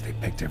noticed it as they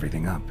picked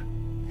everything up.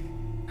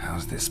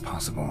 How's this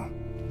possible?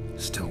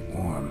 Still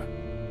warm.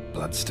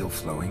 Blood still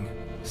flowing?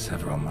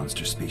 Several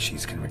monster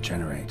species can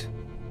regenerate.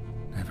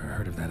 Never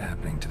heard of that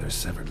happening to their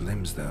severed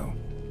limbs, though.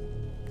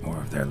 Or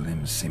of their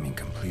limbs seeming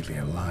completely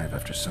alive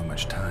after so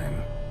much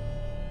time.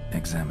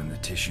 Examine the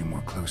tissue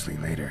more closely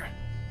later.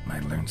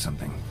 Might learn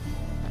something.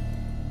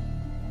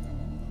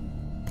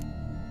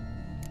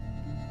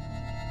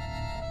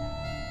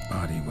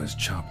 Body was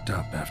chopped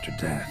up after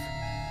death.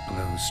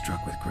 Blows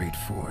struck with great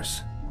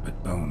force,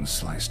 but bones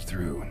sliced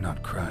through,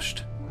 not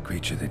crushed.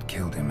 Creature that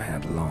killed him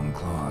had long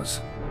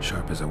claws,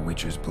 sharp as a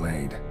witcher's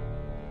blade.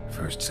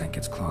 First sank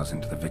its claws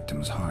into the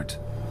victim's heart.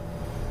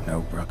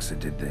 No Bruxa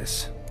did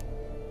this.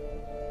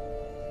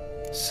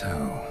 So,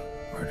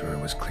 murderer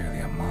was clearly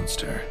a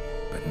monster,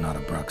 but not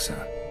a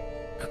Bruxa.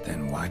 But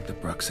then why'd the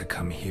Bruxa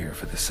come here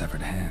for the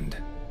severed hand?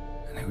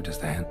 And who does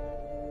the hand...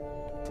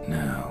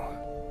 Now,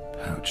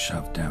 pouch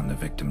shoved down the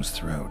victim's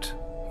throat.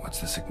 What's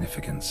the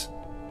significance?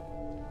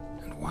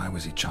 And why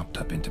was he chopped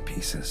up into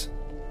pieces?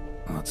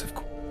 Lots of...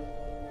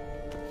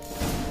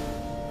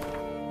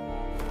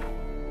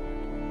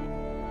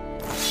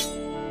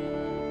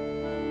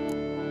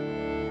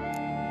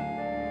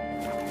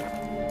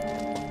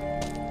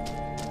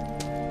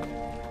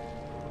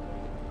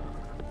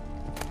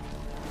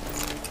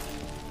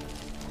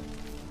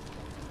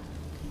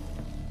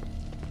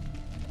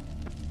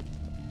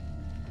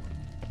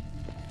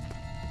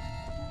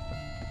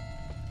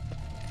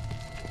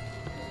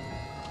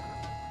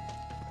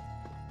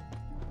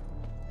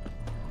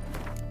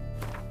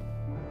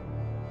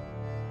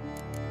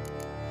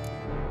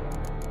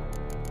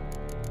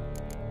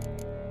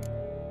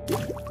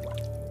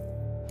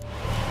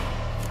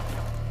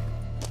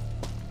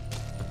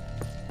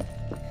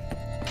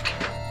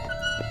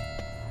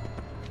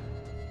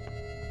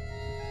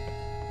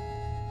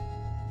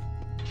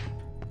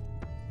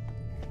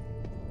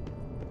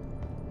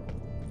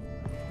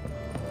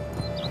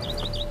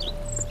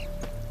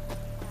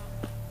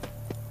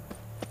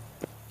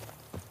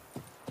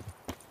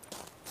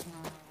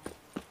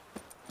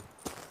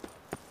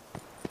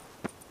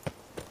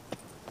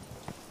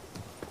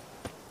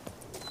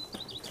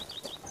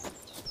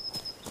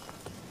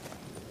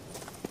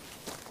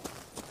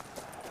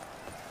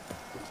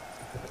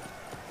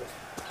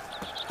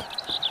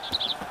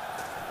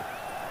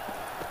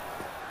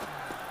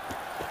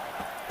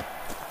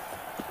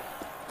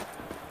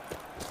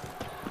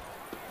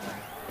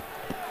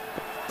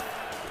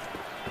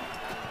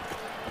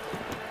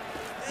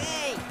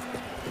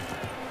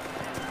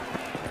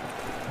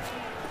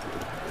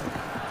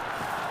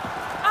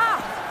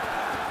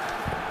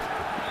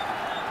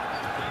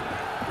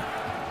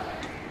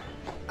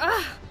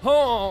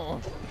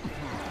 Oh!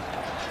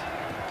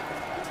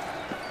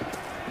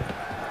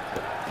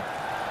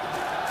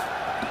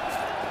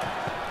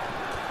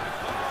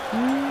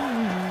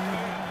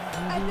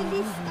 I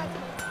believe that.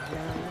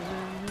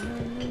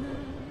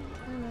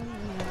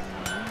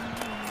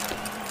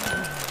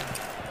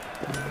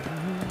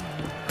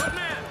 Good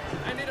man!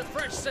 I need a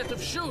fresh set of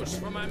shoes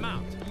for my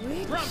mount.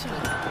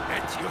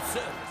 At your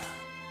service.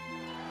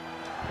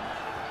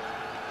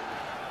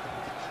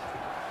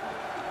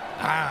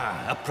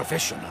 Ah, a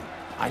professional.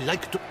 I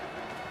like to...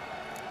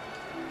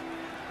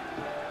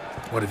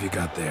 What have you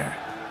got there?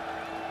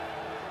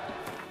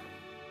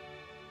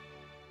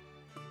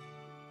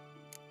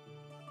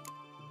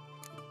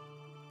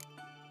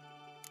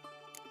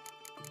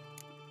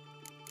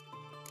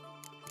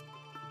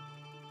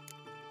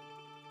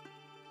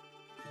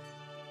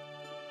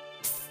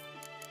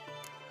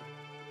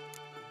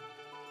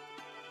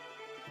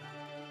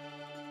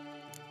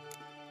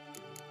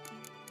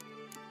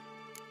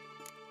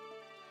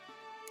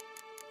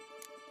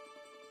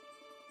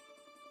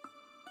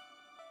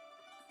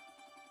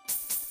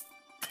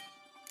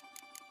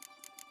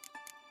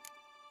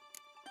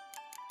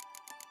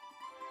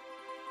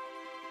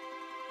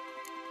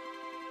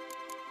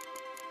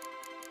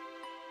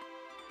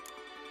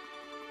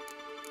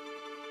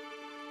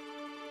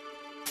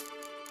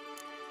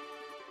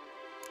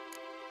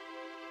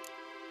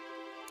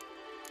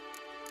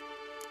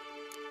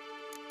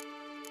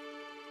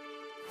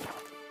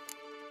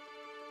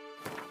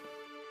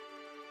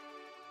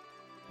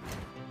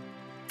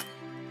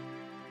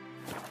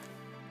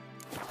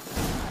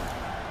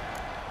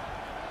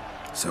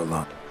 So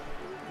long.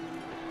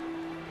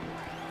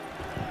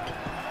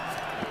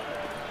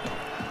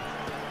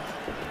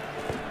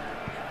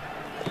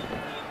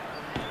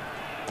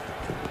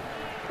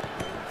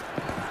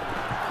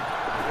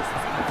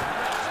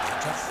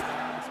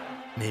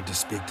 Need to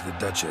speak to the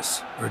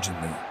Duchess,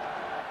 urgently.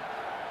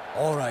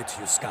 All right,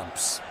 you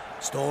scamps.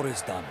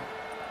 Story's done.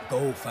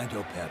 Go find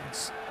your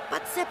parents.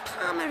 But the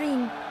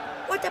Palmerine,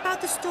 what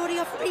about the story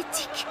of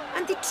Rittik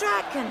and the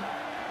dragon?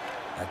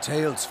 A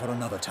tale's for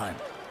another time.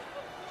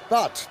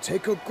 But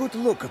take a good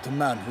look at the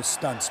man who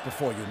stands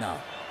before you now.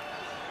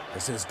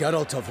 This is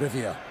Geralt of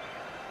Rivia,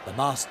 the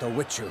master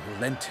witcher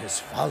who lent his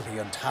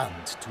valiant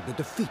hand to the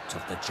defeat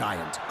of the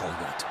giant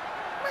Goliath.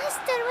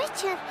 Master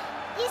Witcher,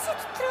 is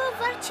it true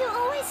virtue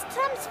always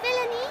trumps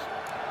villainy?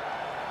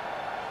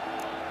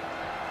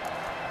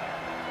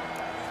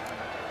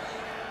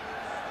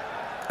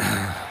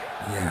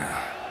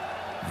 Yeah.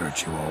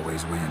 Virtue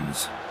always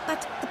wins.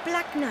 But the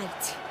Black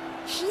Knight,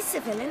 he's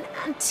a villain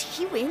and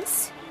he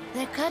wins.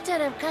 The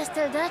cutter of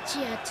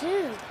Casteldaccia,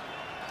 too.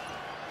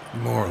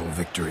 Moral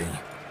victory.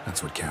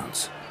 That's what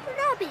counts.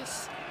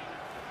 Rubbish.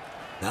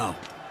 Now,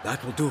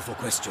 that will do for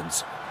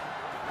questions.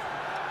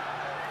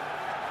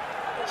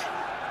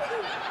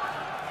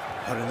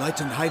 Her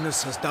Enlightened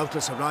Highness has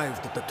doubtless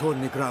arrived at the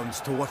tourney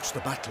grounds to watch the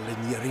battle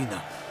in the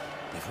arena.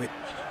 If we...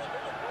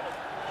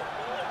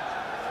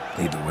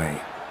 Lead the way.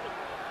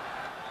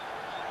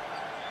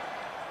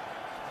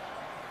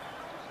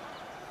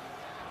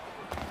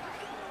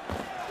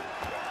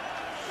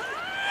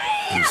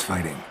 Who's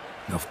fighting?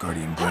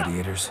 Nilfgaardian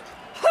gladiators?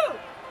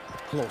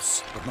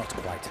 Close, but not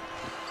quite.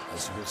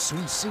 As we'll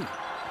soon see.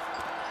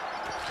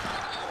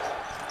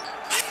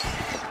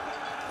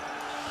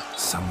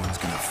 Someone's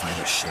gonna fight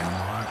a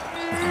Shamrock?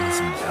 With only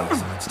some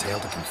bells on its tail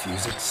to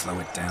confuse it, slow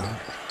it down?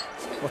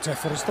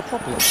 Whatever is the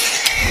problem?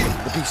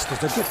 The beast is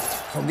a gift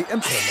from the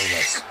Emperor, no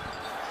less.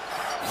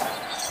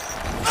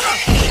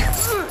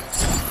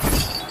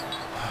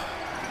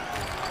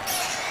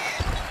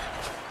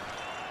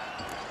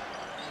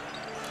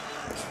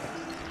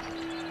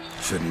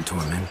 Shouldn't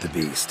torment the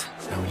beast.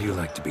 How would you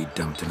like to be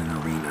dumped in an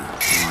arena,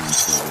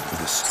 blindfolded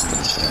with a string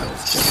of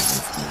bells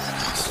dangling from your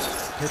wrist?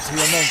 Pity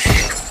a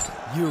monster.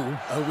 You,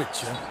 a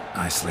witcher.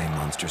 I slay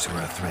monsters who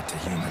are a threat to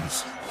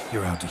humans.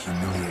 You're out to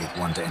humiliate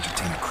one to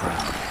entertain a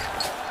crowd.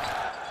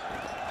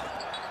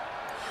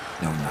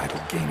 No knight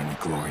will gain any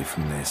glory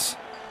from this.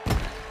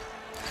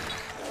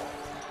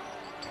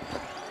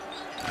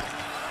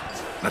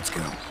 Let's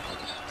go.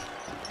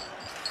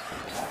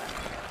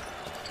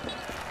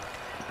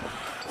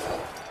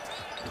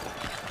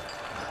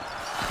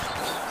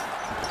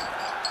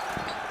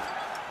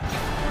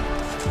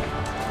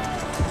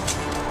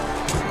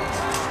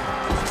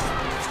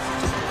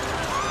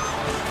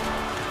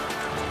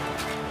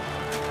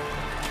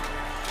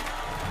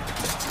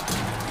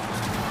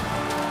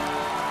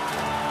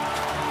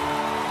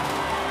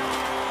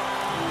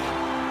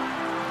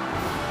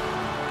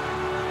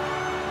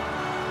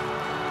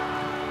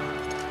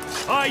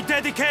 I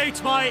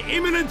dedicate my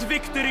imminent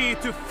victory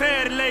to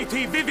fair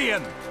Lady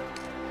Vivian.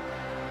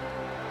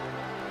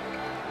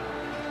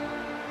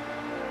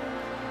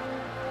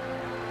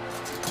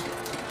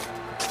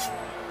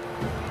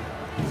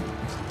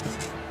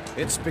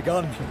 It's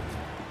begun.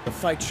 The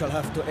fight shall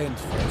have to end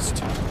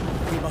first.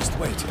 We must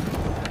wait.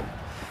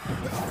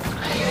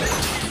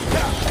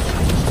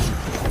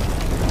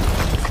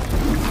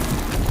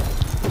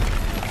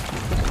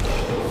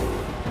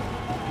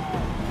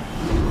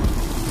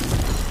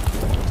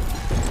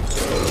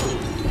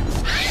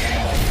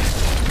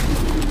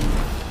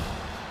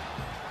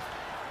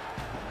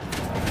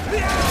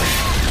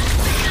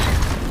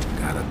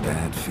 Got a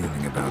bad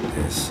feeling about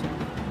this.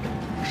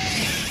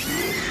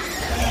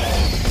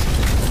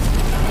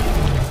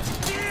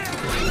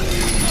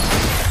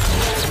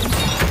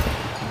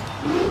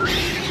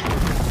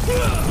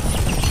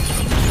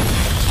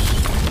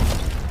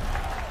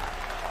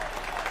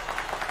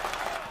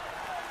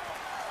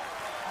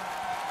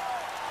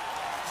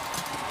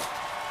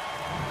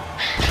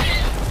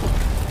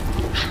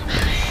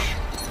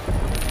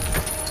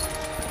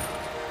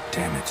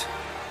 Damn it.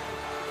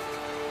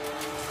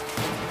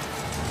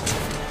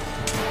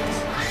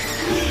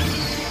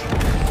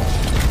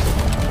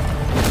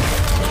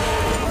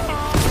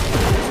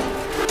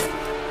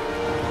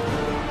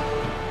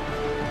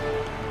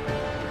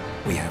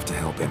 We have to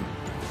help him.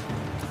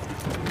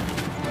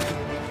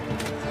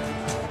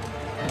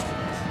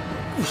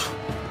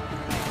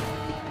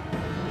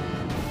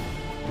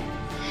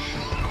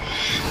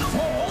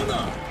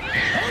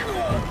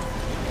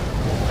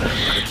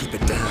 Gotta keep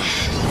it down.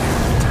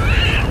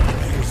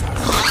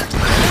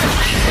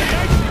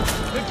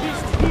 The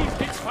beast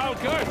heaved its foul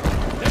girth,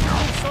 then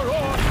rose a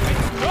roar and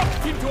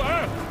dropped into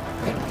earth.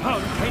 And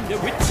down came the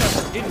Witcher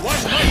in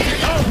one mighty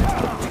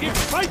bound to give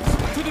fight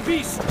to the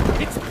beast,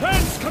 its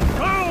plans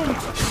confound.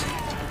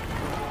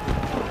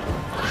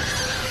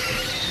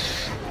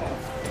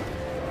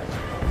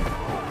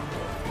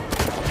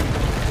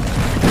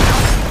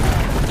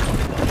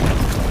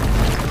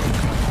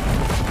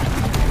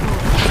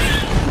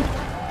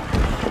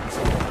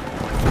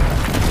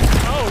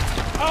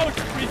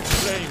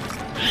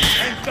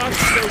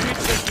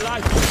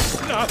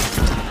 snuff.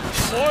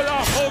 All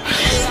our hope,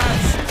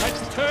 alas, has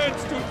turned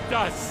to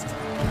dust.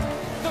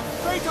 The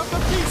fate of the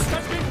beast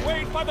has been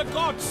weighed by the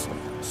gods.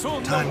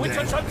 Soon the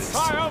witches shall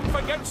triumph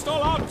against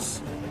all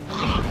odds.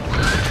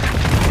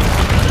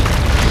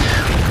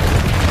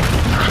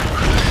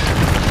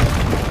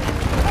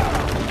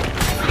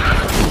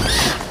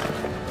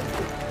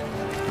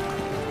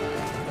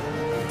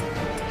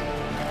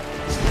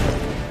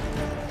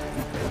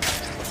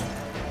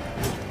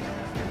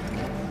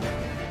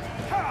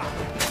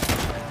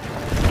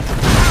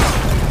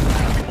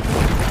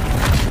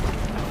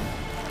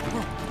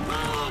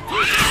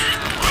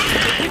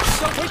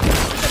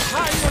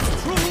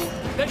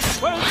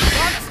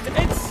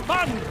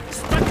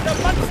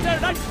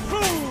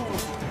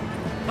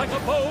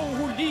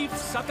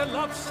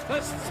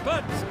 First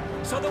spurt,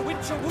 so the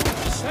witcher wound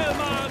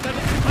Selma and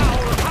its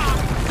power half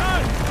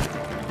turned.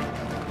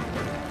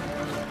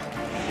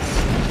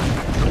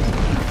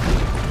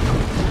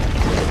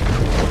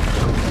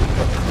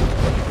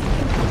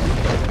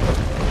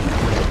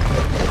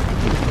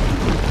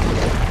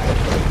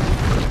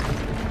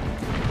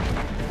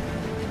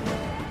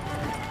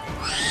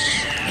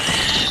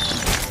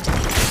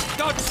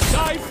 God's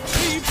knife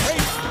tree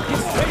face,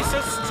 his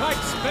razor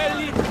strikes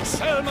belly,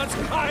 Selma's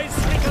cries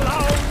ring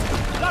loud.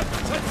 Blood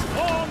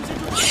transforms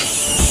into...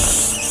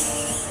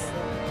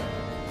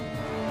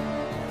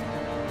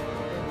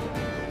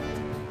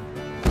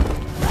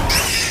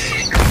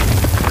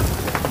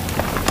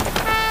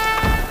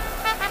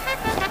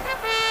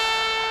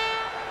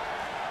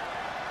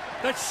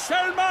 The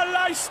Selma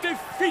lies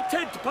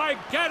defeated by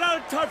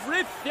Geralt of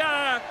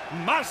Rivia,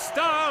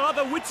 master of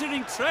the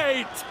witchering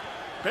trade.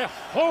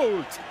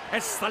 Behold,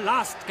 as the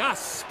last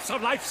gasps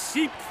of life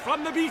seep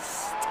from the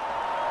beast.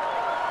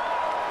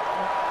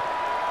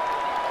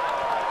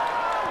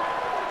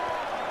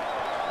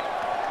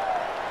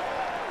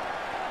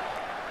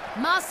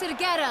 Master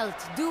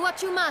Geralt, do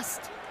what you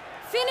must.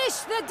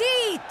 Finish the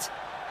deed!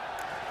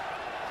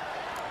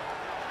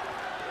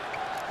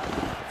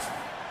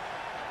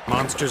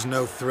 Monster's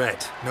no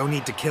threat. No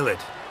need to kill it.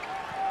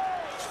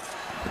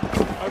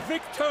 A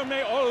victor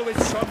may always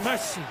show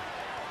mercy.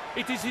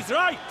 It is his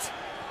right.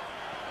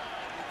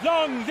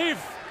 Long live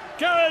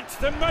Geralt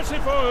the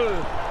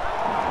Merciful!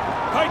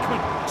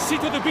 Pikeman, see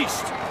to the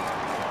beast.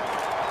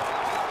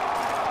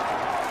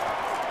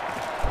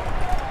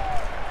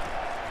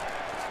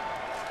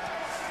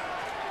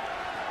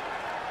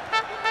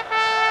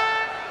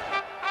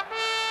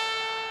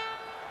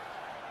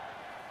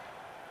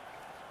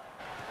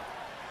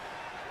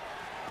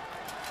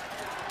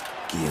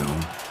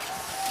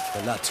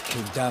 The lad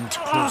came damned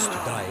close to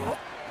dying.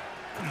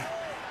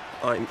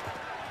 I'm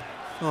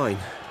fine.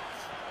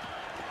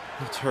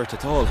 Not hurt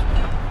at all.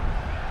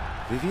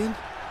 Vivian?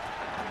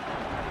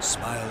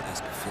 Smile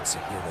as befits a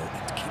hero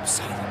and keep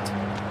silent.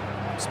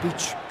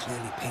 Speech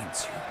clearly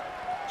pains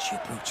you. She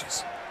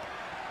approaches.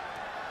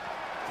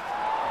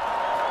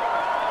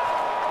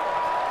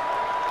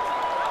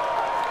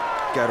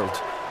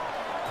 Geralt,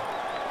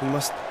 we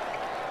must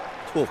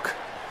talk.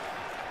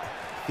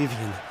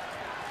 Vivian.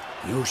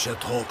 You shall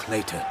talk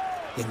later,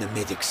 in the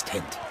medic's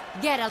tent.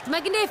 Geralt,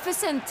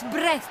 magnificent,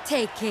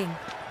 breathtaking.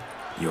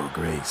 Your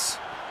Grace.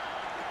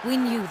 We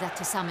knew that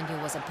to summon you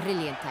was a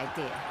brilliant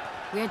idea.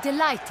 We are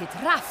delighted,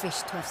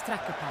 ravished to have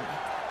struck upon it.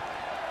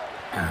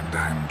 And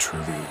I'm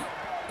truly,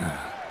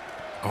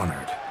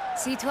 honored.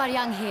 See to our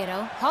young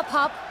hero. Hop,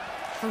 hop.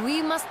 For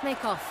we must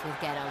make off with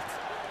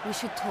Geralt. We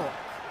should talk.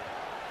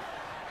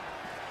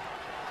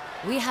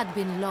 We had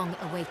been long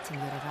awaiting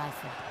your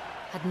arrival.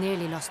 Had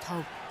nearly lost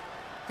hope.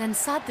 Then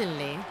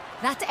suddenly,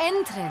 that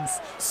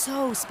entrance,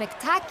 so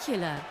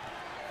spectacular.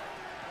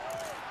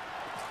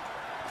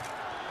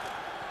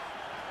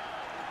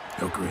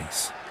 Your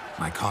Grace,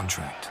 my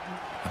contract.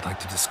 I'd like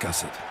to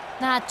discuss it.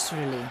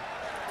 Naturally,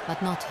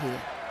 but not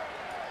here.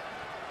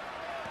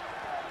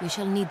 We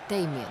shall need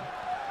Damien.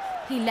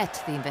 He led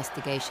the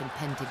investigation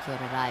pending your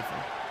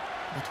arrival.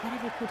 But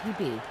wherever could he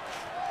be?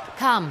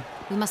 Come,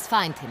 we must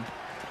find him.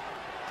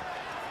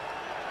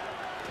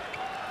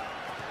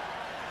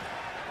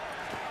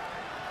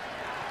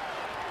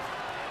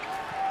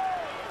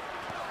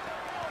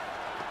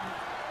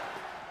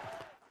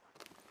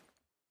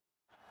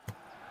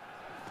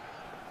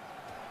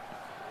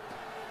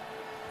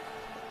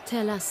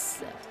 Tell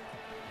us,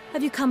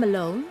 have you come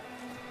alone?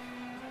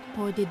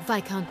 Or did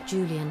Viscount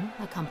Julian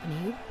accompany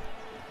you?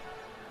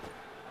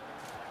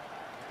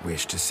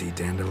 Wish to see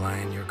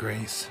Dandelion, Your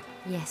Grace?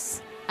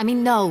 Yes. I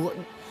mean, no.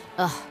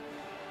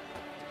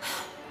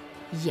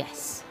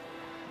 Yes.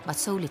 But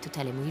solely to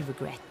tell him we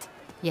regret.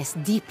 Yes,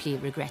 deeply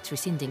regret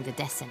rescinding the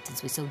death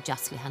sentence we so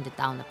justly handed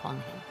down upon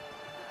him.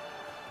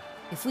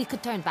 If we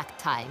could turn back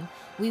time,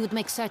 we would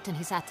make certain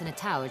he sat in a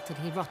tower till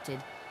he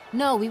rotted.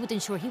 No, we would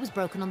ensure he was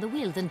broken on the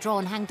wheel, then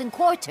drawn, hanged, and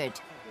quartered.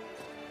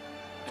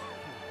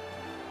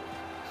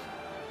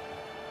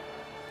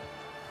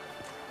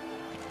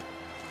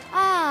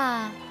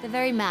 Ah, the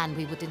very man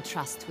we would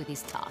entrust with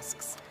these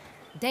tasks.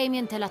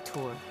 Damien de la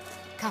Tour,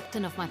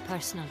 captain of my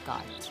personal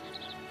guard.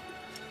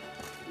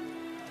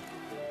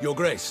 Your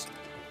Grace,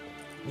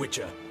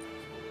 Witcher,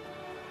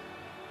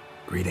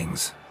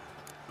 Greetings.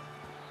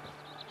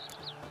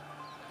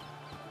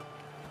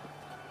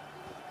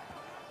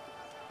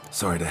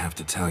 Sorry to have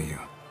to tell you,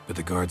 but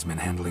the guardsman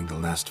handling the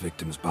last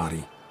victim's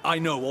body... I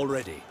know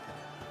already.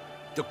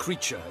 The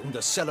creature in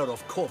the cellar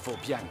of Corvo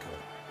Bianco.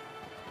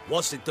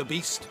 Was it the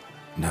beast?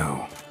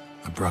 No.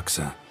 A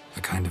bruxa,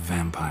 a kind of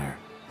vampire.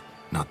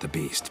 Not the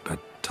beast, but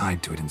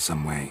tied to it in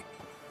some way.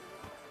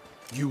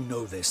 You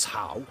know this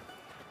how?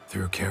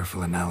 Through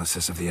careful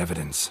analysis of the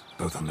evidence,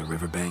 both on the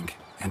riverbank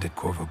and at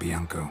Corvo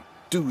Bianco.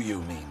 Do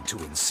you mean to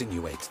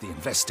insinuate the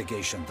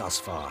investigation thus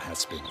far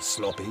has been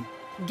sloppy?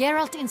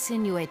 Geralt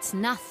insinuates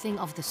nothing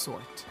of the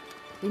sort.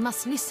 We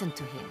must listen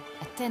to him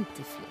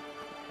attentively.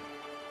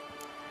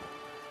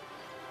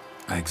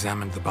 I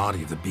examined the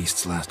body of the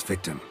beast's last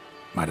victim.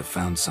 Might have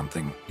found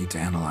something, need to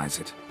analyze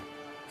it.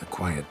 A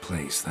quiet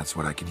place, that's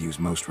what I could use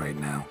most right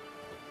now.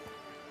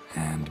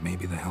 And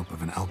maybe the help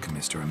of an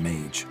alchemist or a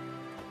mage.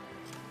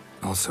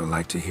 Also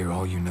like to hear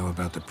all you know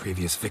about the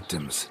previous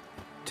victims.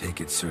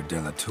 Take it Sir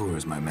Delatour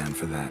is my man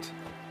for that.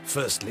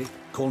 Firstly,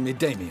 call me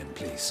Damien,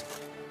 please.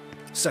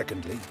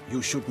 Secondly,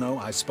 you should know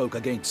I spoke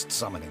against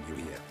summoning you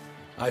here.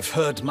 I've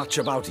heard much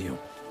about you.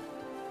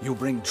 You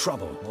bring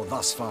trouble, or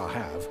thus far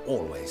have,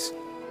 always.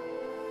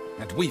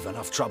 And we've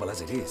enough trouble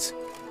as it is.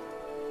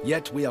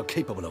 Yet we are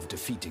capable of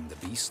defeating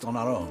the beast on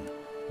our own,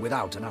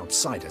 without an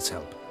outsider's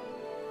help.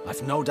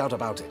 I've no doubt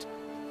about it.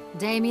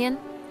 Damien,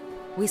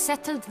 we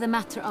settled the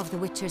matter of the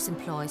Witcher's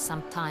employ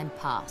some time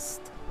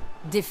past.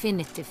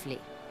 Definitively.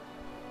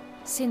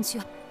 Since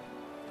you...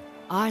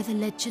 Are the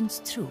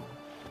legends true?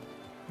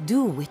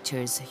 Do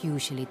Witchers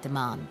usually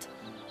demand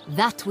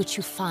that which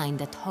you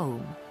find at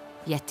home,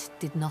 yet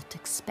did not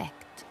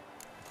expect?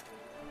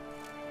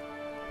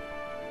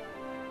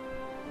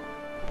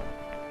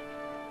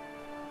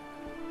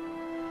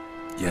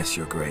 Yes,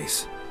 Your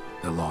Grace.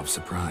 The law of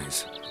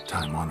surprise.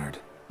 Time-honored.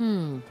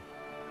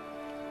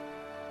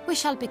 We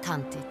shall be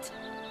content.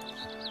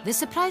 The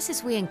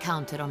surprises we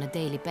encounter on a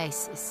daily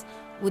basis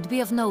would be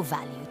of no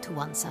value to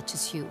one such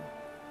as you.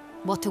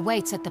 What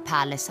awaits at the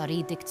palace are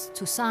edicts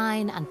to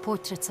sign and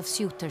portraits of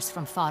suitors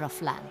from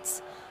far-off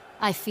lands.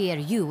 I fear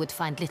you would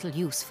find little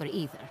use for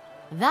either.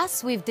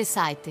 Thus we've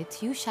decided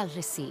you shall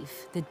receive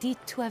the deed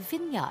to a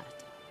vineyard,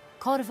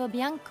 Corvo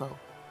Bianco,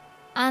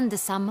 and a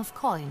sum of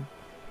coin.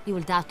 You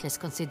will doubtless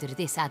consider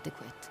this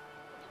adequate.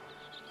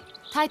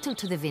 Title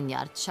to the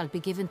vineyard shall be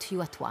given to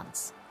you at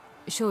once.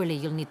 Surely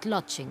you'll need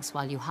lodgings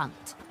while you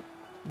hunt.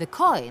 The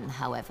coin,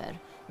 however,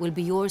 will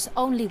be yours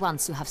only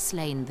once you have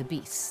slain the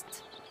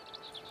beast.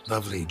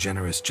 Lovely,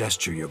 generous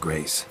gesture, Your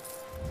Grace.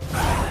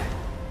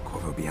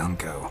 Corvo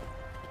Bianco.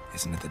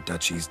 Isn't it the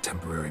Duchy's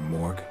temporary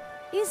morgue?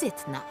 Is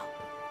it now?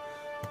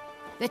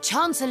 The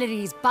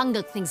Chancellery's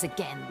bungled things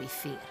again, we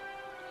fear.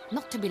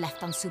 Not to be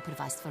left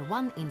unsupervised for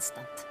one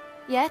instant.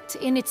 Yet,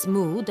 in its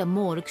mood, a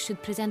morgue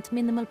should present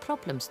minimal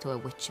problems to a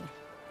Witcher.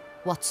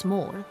 What's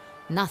more,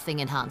 nothing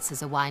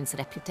enhances a wine's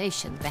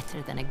reputation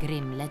better than a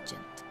grim legend.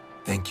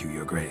 Thank you,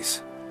 Your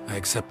Grace. I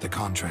accept the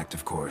contract,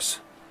 of course.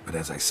 But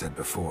as I said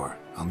before,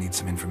 I'll need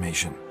some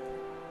information.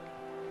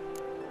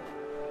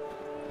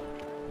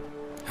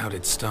 How'd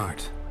it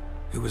start?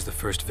 Who was the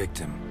first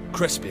victim?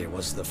 Crespi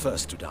was the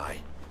first to die.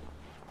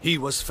 He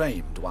was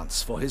famed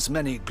once for his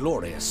many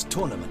glorious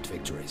tournament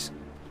victories.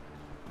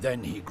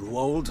 Then he grew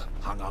old,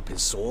 hung up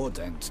his sword,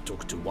 and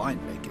took to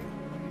winemaking.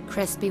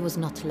 Crespi was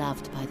not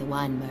loved by the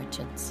wine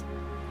merchants.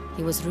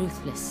 He was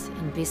ruthless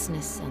in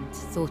business and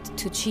thought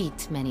to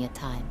cheat many a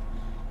time.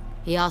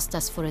 He asked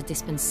us for a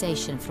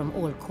dispensation from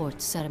all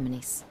court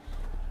ceremonies.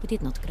 We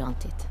did not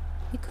grant it.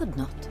 We could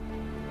not.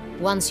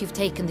 Once you've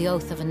taken the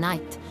oath of a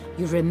knight,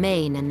 you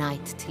remain a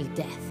knight till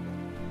death.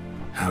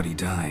 How'd he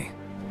die?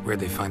 Where'd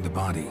they find the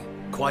body?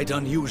 Quite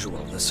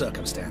unusual, the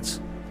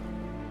circumstance.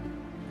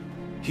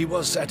 He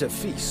was at a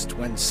feast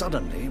when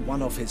suddenly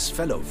one of his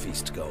fellow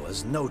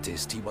feastgoers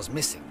noticed he was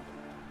missing.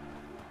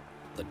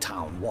 The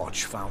town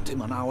watch found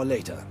him an hour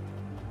later.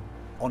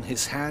 On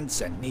his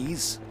hands and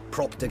knees,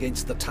 propped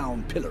against the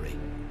town pillory,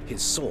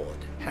 his sword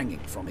hanging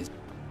from his...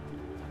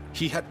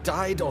 He had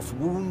died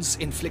of wounds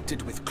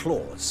inflicted with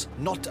claws,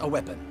 not a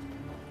weapon.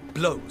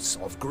 Blows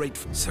of great...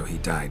 So he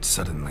died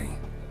suddenly,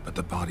 but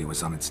the body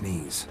was on its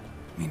knees,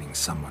 meaning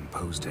someone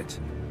posed it.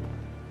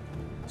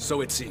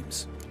 So it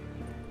seems.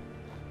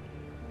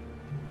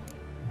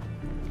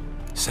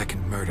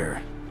 Second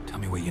murder. Tell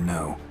me what you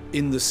know.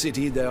 In the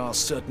city there are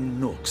certain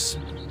nooks.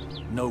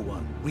 No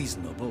one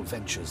reasonable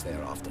ventures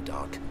there after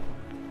dark.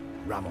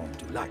 Ramon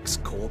Dulac's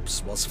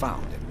corpse was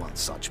found in one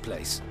such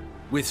place.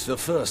 With the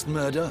first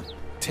murder,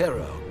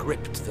 terror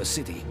gripped the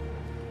city.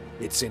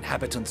 Its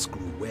inhabitants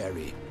grew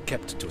wary,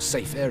 kept to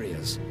safe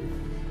areas.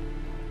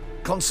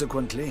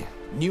 Consequently,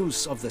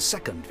 news of the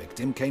second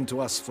victim came to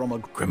us from a...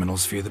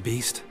 Criminals fear the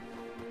beast?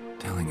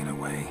 Telling in a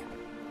way.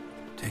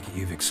 Take it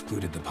you've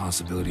excluded the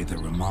possibility that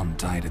Ramon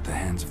died at the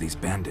hands of these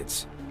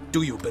bandits.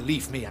 Do you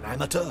believe me an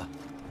amateur?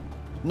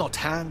 Not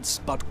hands,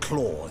 but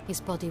claws.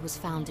 His body was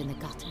found in the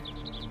gutter,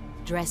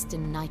 dressed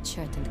in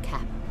nightshirt and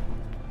cap,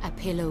 a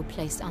pillow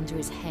placed under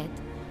his head,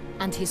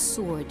 and his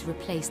sword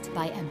replaced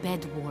by a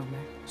bed warmer.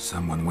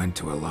 Someone went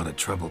to a lot of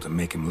trouble to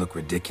make him look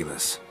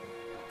ridiculous.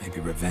 Maybe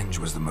revenge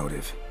was the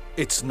motive.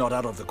 It's not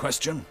out of the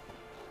question.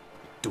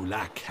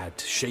 Dulac had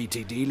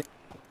shady dealings.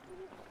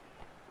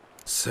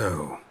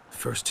 So,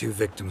 first two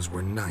victims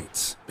were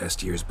knights,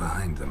 best years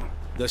behind them.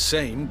 The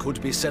same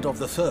could be said of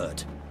the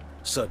third.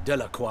 Sir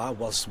Delacroix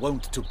was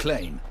wont to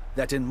claim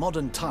that in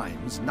modern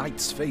times,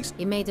 knights faced...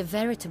 He made a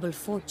veritable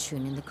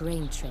fortune in the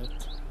grain trade.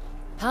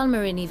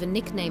 Palmerin even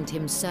nicknamed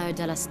him Sir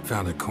de la...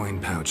 Found a coin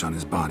pouch on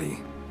his body.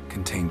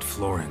 Contained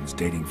florins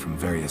dating from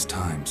various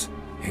times,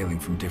 hailing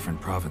from different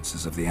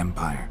provinces of the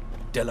Empire.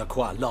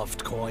 Delacroix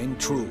loved coin,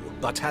 true,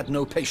 but had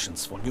no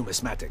patience for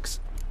numismatics.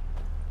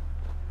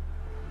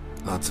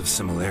 Lots of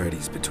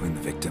similarities between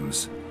the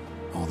victims.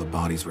 All the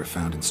bodies were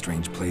found in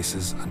strange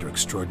places under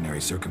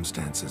extraordinary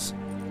circumstances.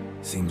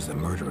 Seems the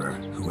murderer,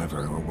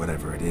 whoever or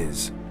whatever it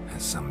is,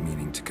 has some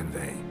meaning to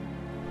convey.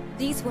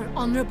 These were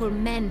honorable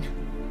men.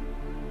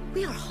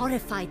 We are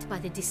horrified by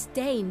the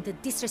disdain, the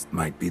disrespect...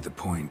 Might be the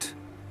point.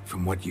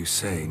 From what you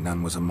say,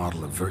 none was a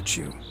model of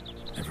virtue.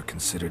 Ever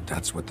considered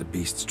that's what the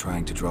beast's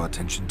trying to draw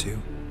attention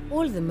to?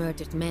 All the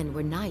murdered men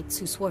were knights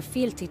who swore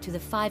fealty to the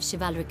 5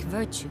 chivalric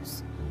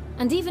virtues.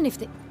 And even if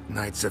the...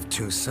 Knights of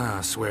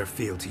Toussaint swear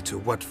fealty to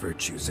what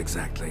virtues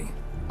exactly?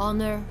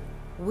 Honor,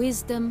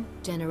 wisdom,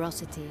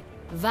 generosity,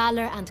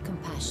 valor and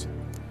compassion.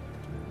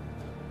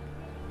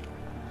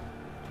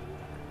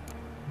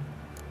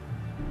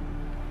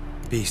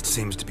 Beast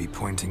seems to be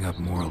pointing up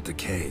moral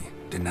decay,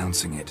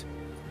 denouncing it.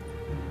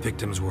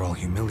 Victims were all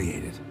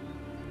humiliated.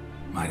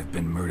 Might have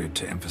been murdered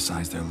to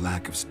emphasize their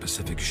lack of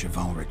specific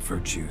chivalric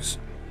virtues.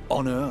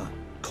 Honor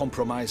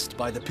compromised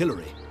by the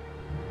pillory.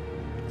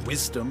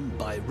 Wisdom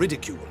by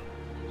ridicule.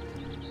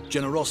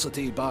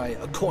 Generosity by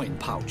a coin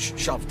pouch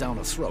shoved down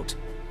a throat.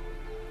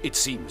 It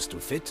seems to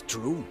fit,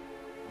 true,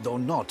 though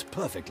not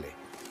perfectly.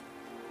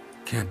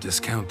 Can't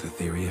discount the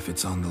theory if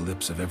it's on the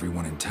lips of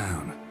everyone in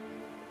town.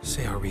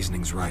 Say our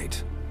reasoning's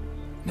right.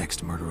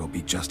 Next murder will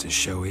be just as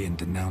showy and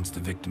denounce the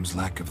victim's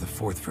lack of the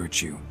 4th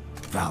virtue,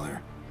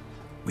 valor.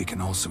 We can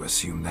also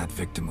assume that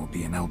victim will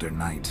be an elder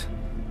knight.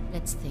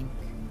 Let's think.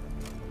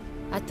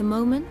 At the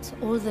moment,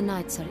 all the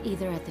knights are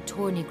either at the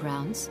tourney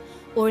grounds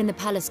or in the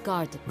palace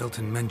garden.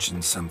 Milton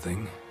mentioned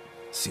something.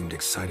 Seemed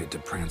excited to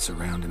prance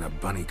around in a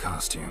bunny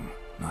costume.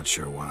 Not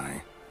sure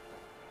why.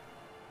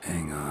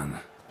 Hang on.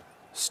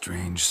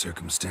 Strange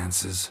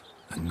circumstances.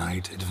 A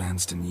knight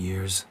advanced in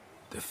years.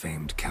 The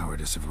famed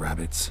cowardice of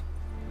rabbits.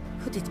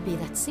 Could it be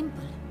that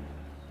simple?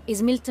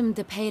 Is Milton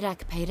de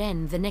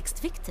Peyrac-Peyren the next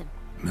victim?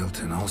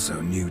 Milton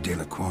also knew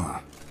Delacroix.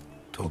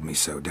 Told me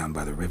so down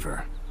by the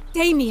river.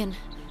 Damien!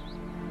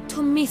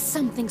 To miss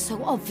something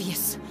so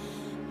obvious.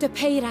 De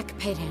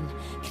Peyrac-Peyren,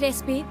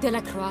 Crespi,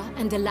 Delacroix,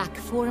 and Delac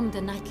formed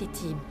a knightly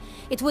team.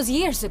 It was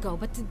years ago,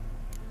 but...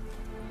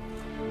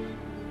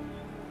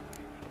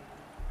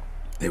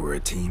 They were a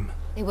team?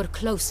 They were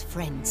close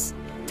friends,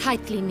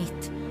 tightly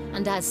knit,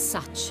 and as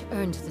such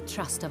earned the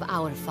trust of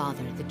our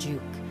father, the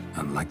Duke.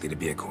 Unlikely to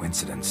be a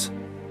coincidence.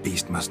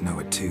 Beast must know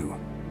it too.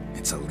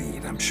 It's a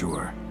lead, I'm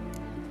sure.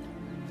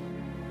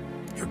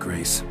 Your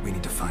Grace, we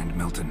need to find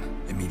Milton,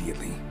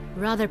 immediately.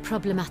 Rather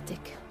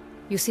problematic.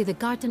 You see, the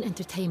garden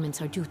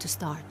entertainments are due to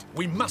start.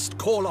 We must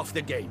call off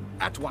the game,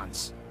 at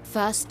once.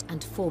 First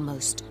and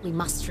foremost, we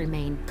must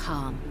remain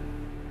calm.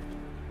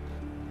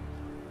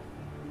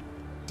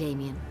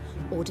 Damien,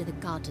 order the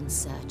garden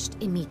searched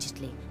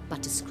immediately,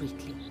 but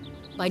discreetly.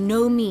 By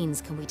no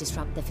means can we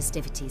disrupt the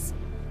festivities.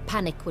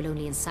 Panic will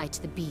only incite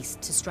the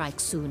beast to strike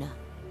sooner.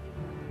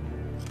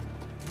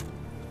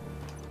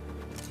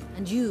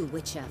 And you,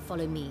 Witcher,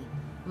 follow me.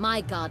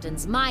 My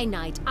gardens, my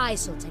night, I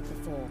shall take the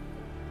fall.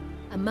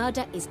 A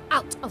murder is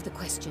out of the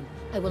question.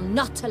 I will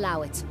not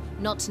allow it.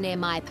 Not near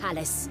my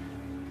palace.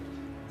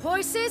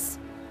 Horses?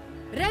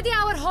 Ready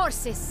our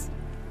horses!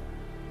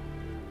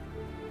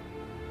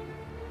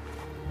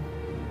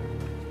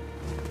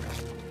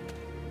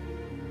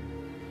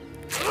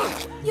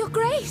 Your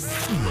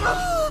Grace!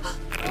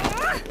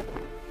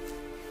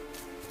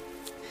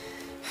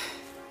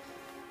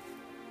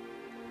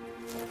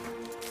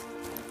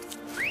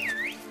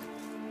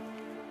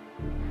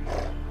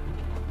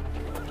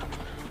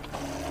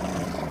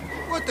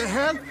 What the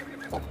hell?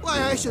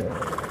 Why, I should...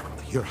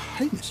 Your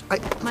Highness,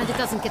 Mind it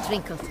doesn't get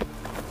wrinkled.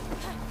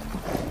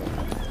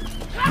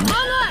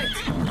 Onward!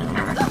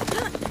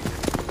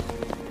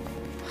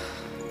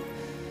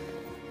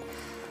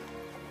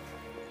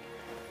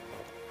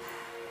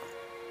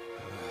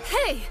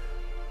 Hey!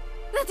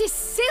 That is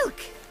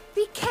silk!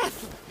 Be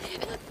careful!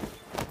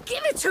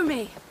 Give it to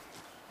me!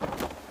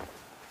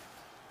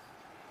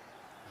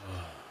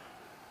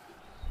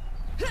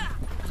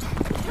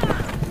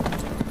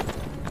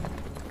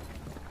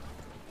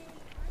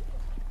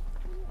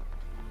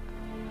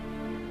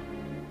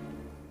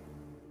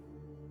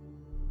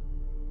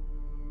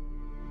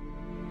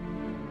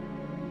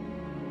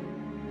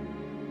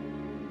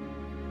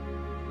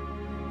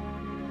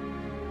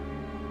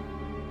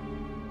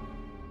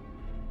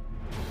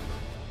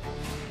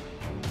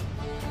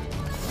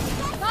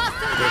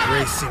 Their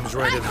Grace seems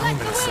right at home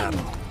in the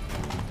saddle.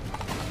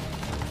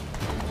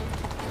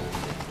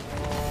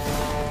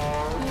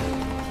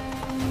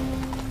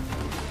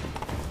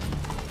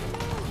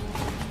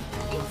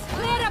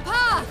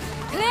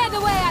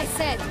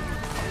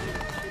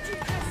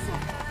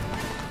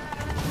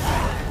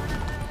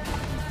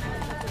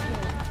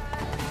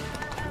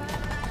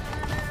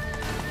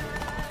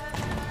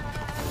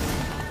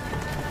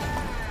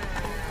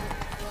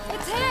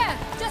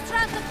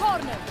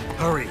 corner!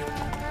 Hurry!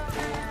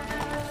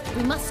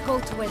 We must go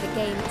to where the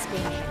game is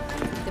being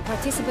held. The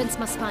participants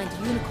must find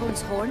a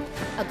unicorn's horn,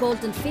 a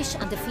golden fish,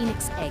 and a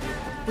phoenix egg.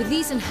 With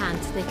these in hand,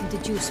 they can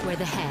deduce where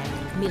the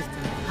hare, Milton,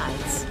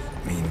 hides.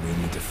 Mean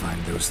we need to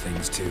find those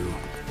things too?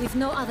 We've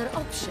no other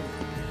option.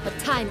 But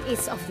time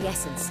is of the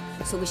essence,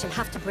 so we shall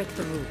have to break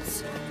the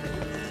rules.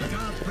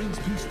 God brings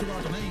peace to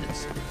our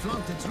domains.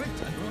 Flaunted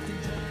writ and rotting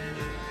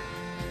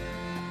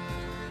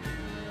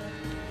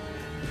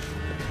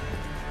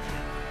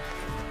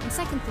On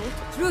second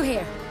thought, through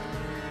here.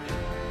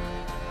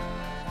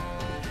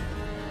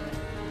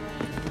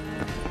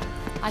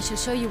 I shall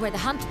show you where the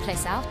hunt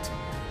plays out.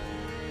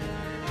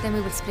 Then we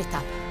will split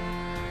up.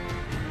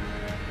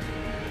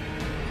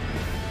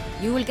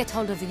 You will get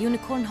hold of the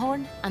unicorn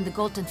horn and the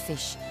golden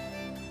fish.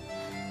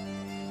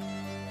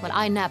 While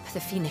I nab the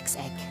phoenix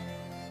egg.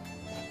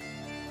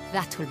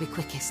 That will be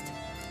quickest.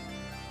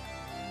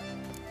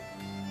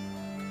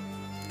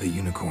 The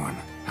unicorn.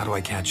 How do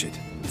I catch it?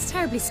 It's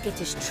terribly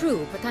skittish,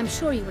 true, but I'm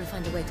sure you will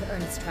find a way to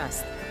earn its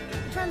trust.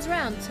 It runs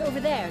round over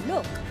there,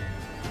 look.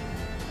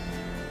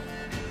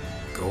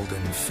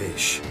 Golden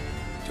fish.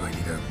 Do I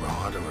need a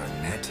rod or a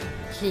net?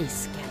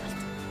 Please,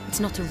 Geralt. It's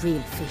not a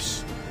real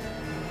fish.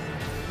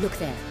 Look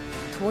there,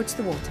 towards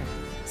the water.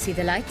 See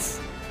the lights?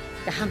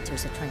 The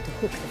hunters are trying to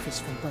hook the fish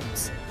from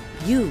boats.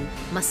 You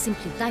must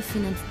simply dive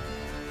in and...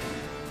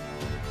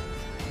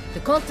 The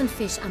golden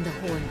fish and the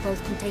horn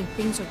both contain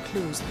things or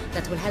clues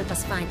that will help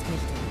us find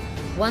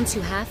Milton. Once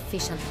you have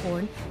fish and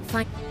horn,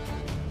 find...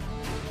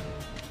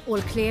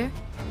 All clear?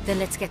 Then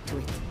let's get to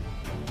it.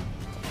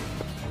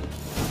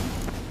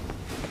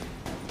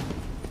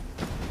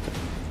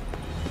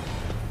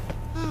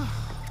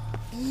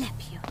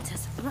 Lepiot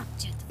has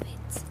ruptured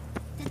fins.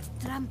 That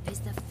tramp is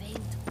the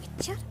famed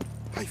witcher?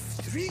 I've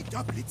 3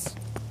 doublets,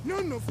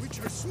 none of which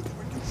are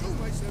suitable to show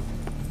myself.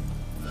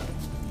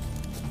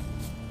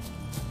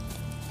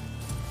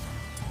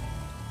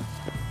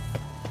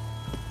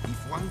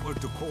 If one were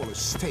to call a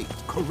state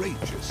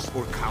courageous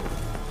or cowardly,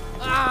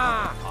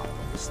 Ah! half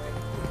of the state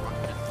would run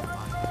into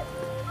mine.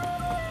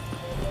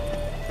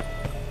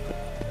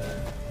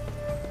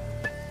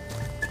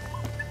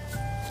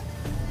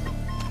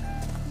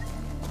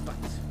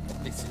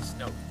 But this is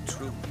no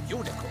true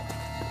unicorn.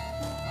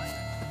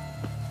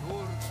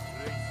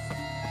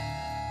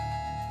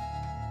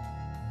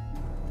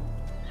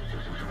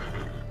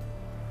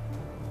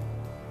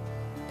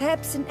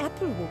 Perhaps an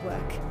apple will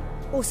work.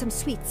 Or some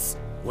sweets.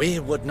 We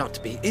would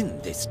not be in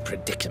this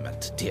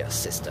predicament, dear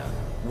sister,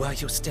 were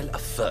you still a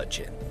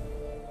virgin.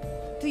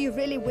 Do you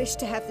really wish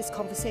to have this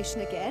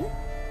conversation again?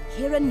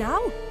 Here and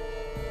now?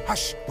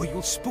 Hush, or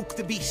you'll spook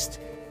the beast.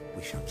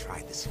 We shall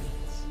try the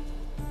sweets.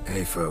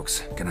 Hey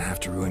folks, gonna have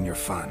to ruin your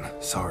fun.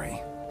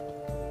 Sorry.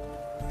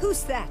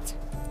 Who's that?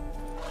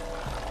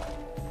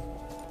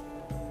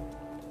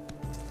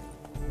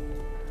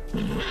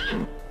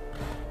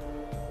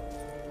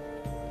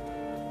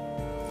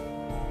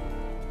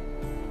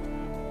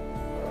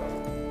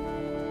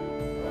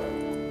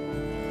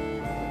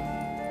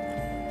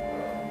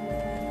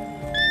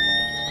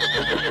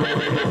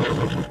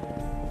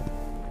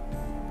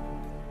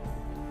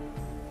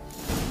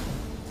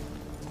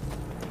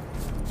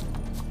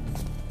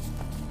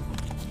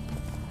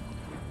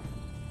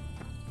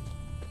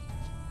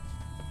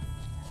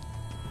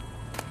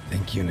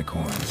 Think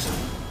unicorns.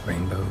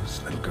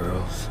 Rainbows, little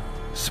girls.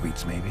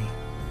 Sweets, maybe?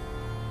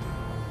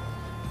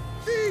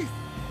 Thief!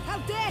 How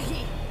dare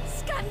he!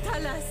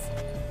 Scandalous!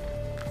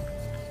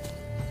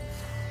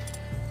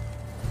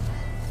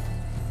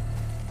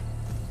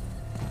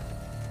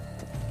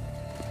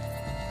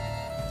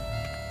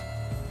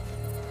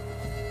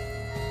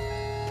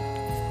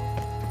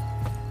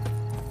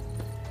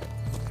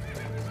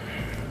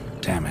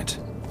 Damn it.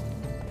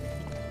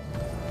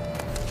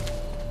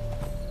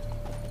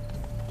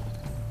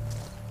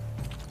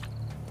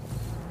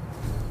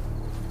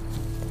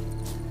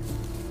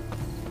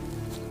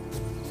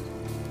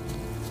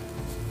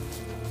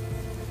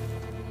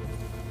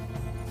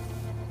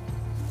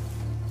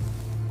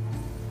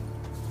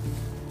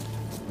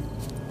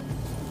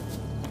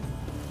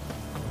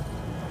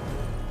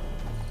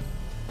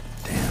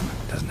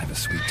 Doesn't have a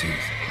sweet tooth.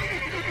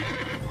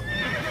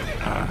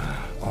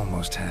 Ah,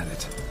 almost had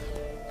it.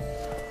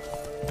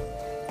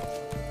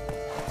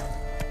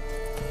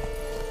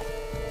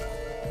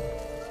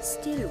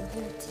 Still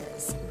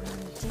waters run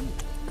deep.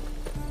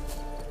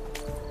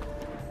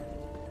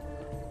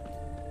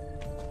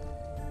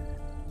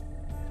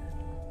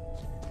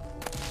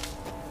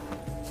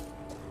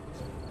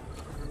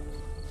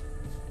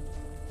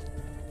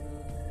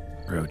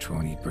 Roach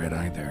won't eat bread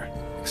either,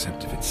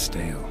 except if it's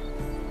stale.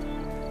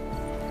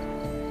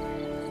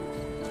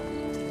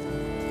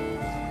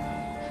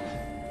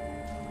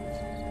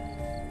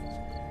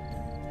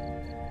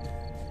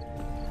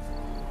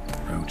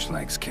 Roach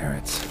likes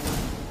carrots.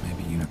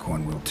 Maybe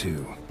unicorn will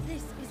too.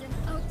 This is an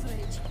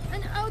outrage.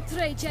 An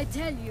outrage, I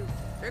tell you.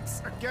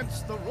 It's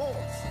against the rules.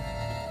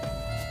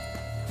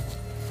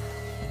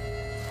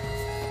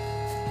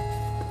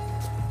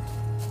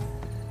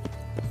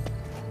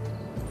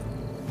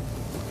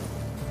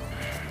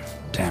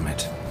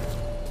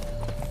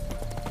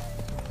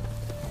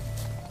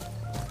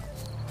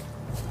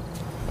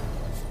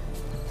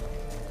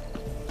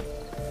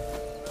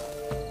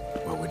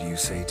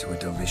 say to a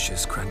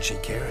delicious,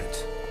 crunchy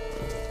carrot?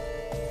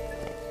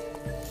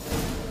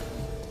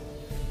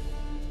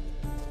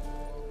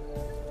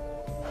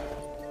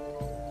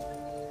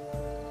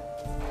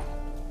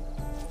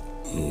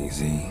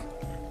 Easy.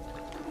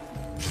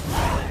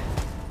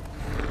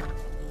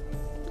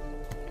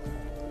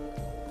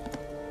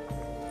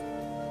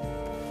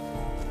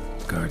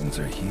 Gardens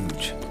are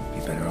huge. Be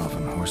better off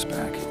on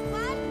horseback.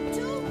 1,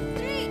 2,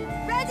 3.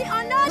 Ready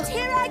or not,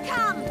 here I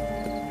come!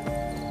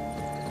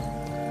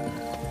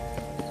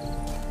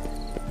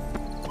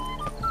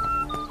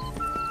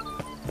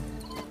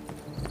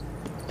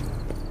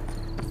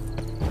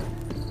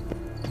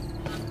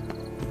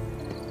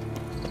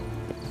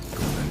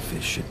 Golden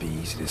fish should be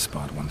easy to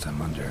spot once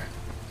I'm under.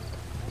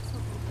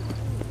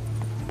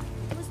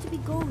 It was to be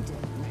golden.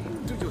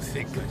 Do you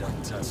think good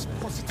hunters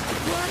positively?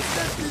 What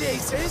the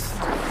blazes?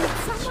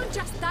 Did someone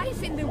just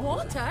dive in the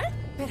water?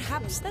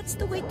 Perhaps that's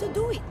the way to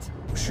do it.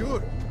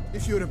 Sure,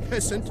 if you're a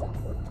peasant.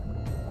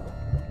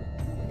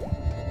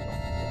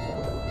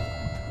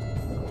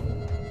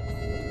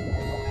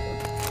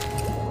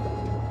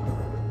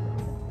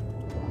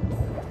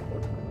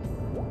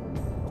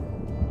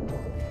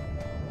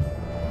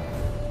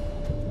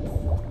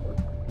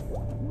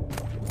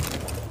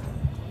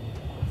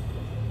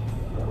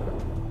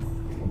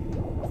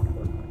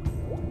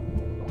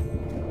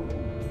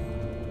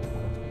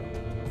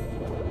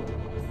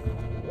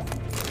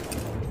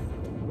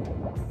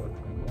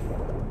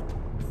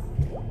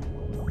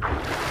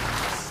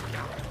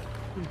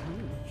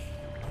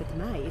 But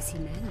my, is he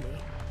manly?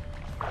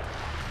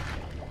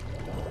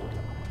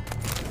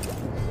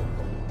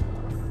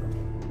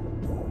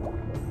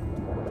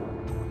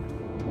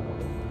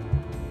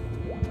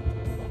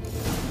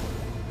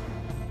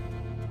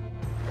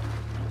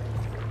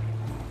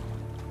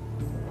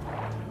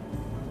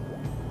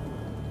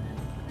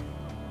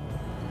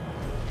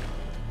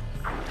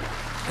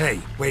 Hey,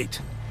 wait.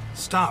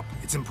 Stop.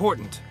 It's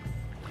important.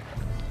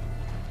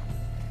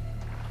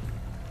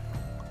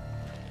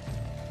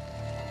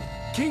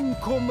 King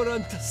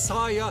Cormorant,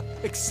 sire,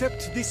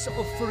 accept this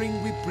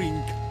offering we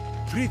bring.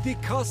 Prithee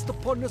cast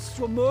upon us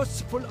your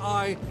merciful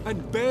eye,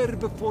 and bear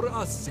before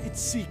us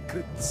its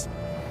secrets.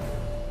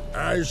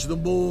 As the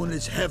moon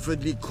is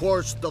heavily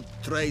coursed of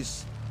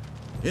trace,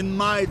 in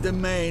my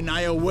domain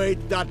I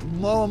await that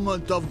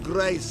moment of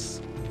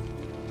grace,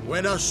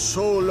 when a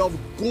soul of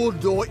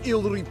good or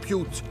ill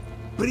repute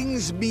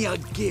brings me a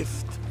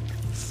gift,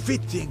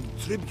 fitting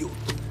tribute.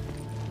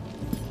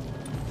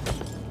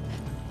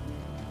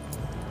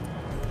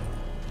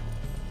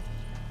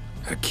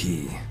 A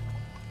key.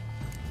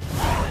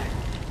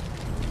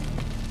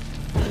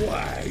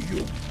 Why,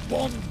 you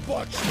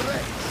bomb-botched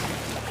wretch!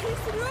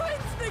 This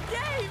ruins the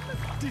game!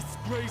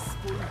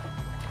 Disgraceful.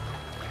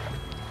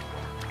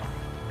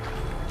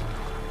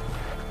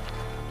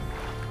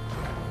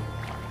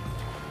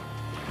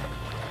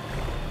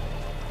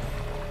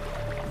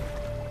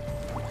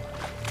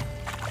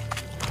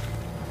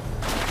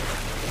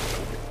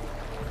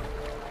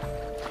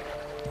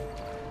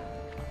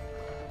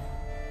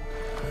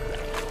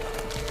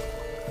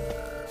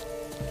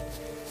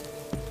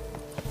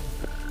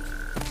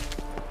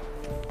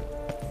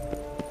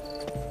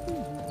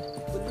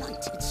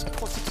 It's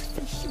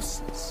positively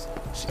useless.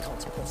 She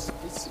can't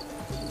possibly see.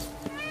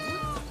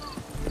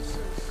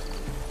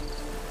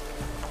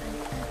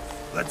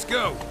 Let's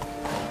go!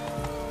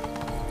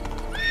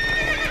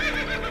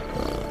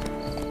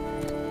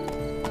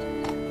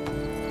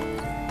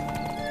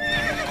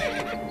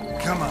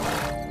 Come on.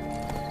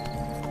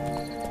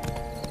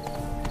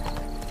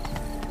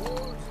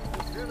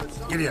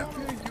 Giddy up.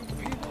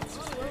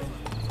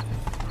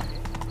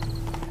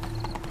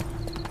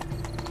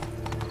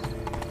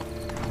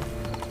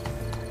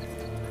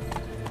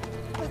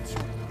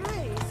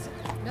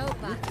 No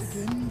buts.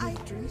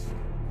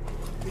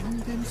 And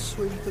then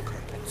swing the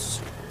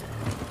carpets.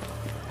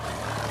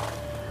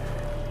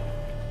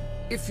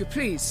 If you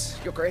please,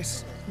 Your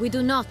Grace. We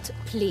do not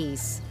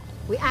please.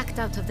 We act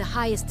out of the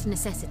highest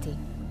necessity.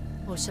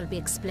 All shall be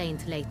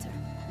explained later.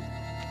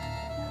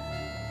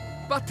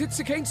 But it's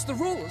against the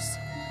rules.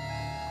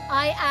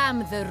 I am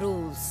the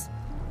rules.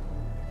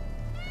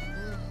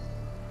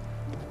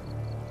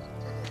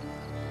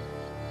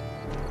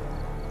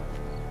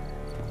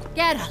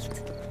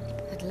 Geralt!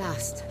 At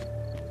last.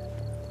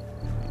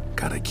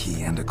 Got a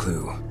key and a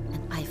clue.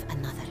 And I've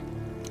another.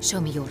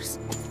 Show me yours.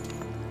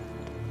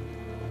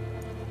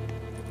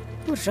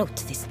 Who wrote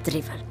this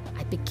drivel?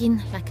 I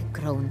begin like a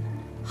groan,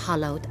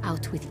 hollowed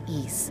out with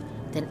ease,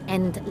 then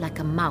end like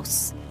a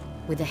mouse,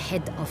 with a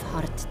head of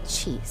hard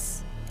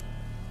cheese.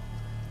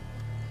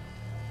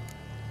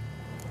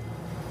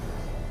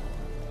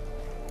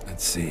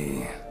 Let's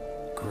see.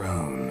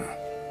 Groan.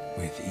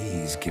 With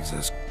ease gives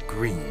us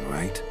green,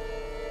 right?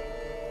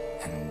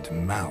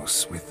 And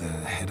mouse with the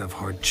head of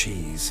hard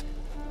cheese.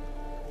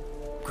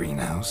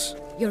 Greenhouse?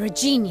 You're a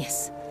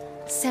genius.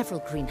 Several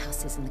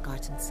greenhouses in the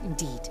gardens,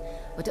 indeed,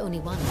 but only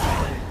one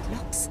with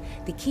locks,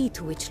 the key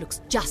to which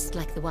looks just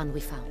like the one we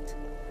found.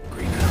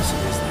 Greenhouse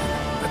it is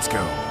then. Let's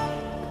go.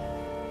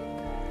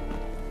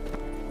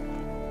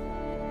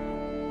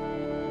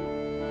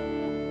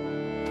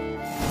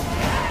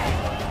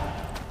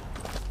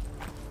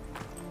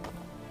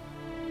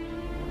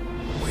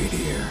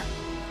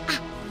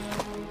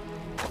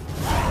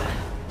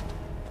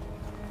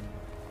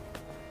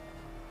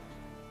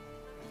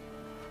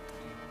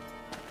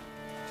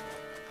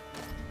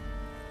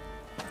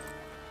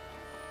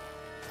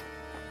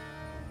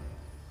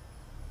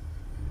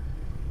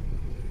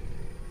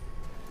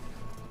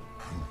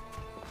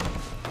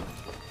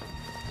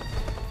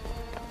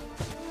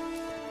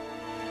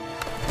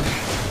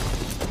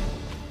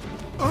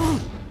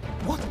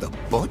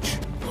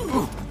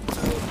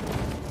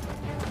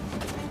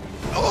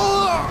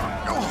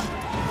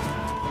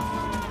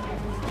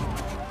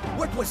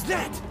 What was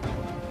that?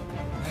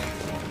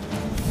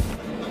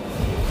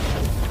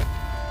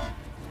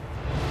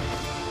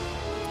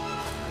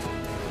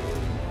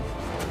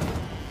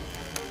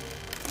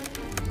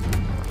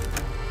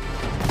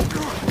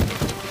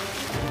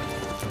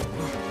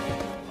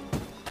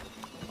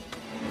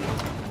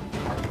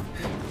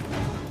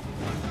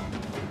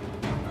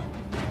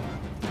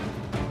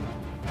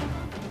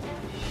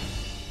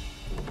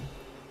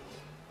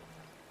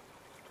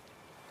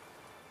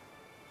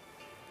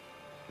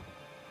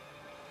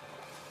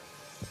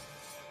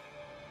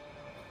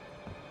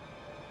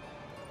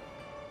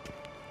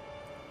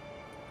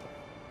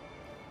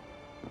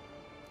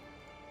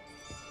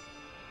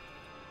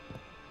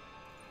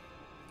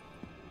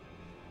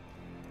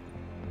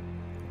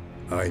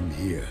 I'm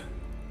here.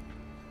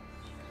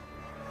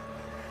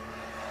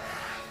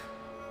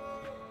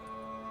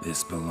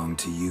 This belonged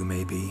to you,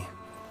 maybe?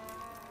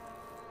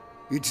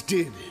 It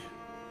did,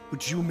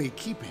 but you may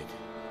keep it.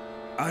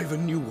 I've a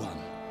new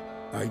one.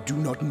 I do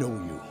not know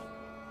you.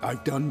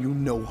 I've done you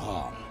no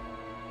harm.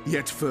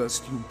 Yet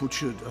first you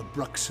butchered a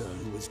Bruxer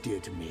who was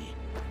dear to me.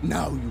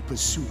 Now you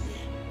pursue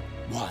me.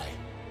 Why?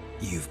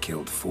 You've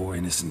killed 4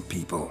 innocent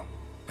people,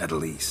 at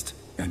least.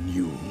 And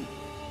you?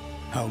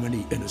 How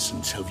many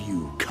innocents have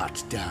you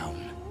cut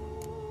down?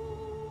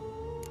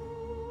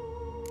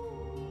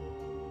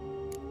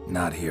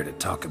 Not here to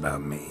talk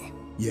about me.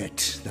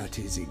 Yet that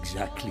is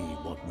exactly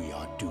what we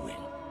are doing.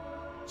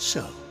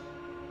 So,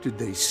 did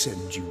they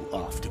send you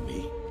after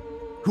me?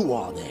 Who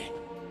are they?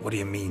 What do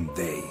you mean,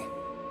 they?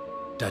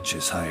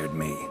 Duchess hired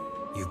me.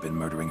 You've been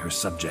murdering her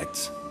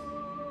subjects.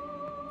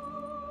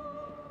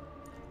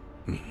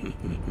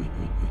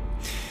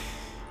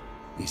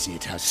 Is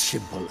it as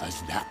simple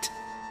as that?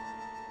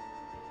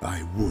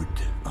 I would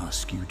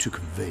ask you to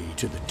convey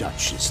to the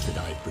Duchess that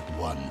I've but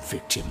one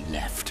victim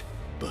left,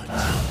 but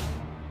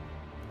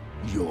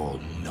you'll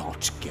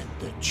not get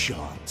the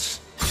chance.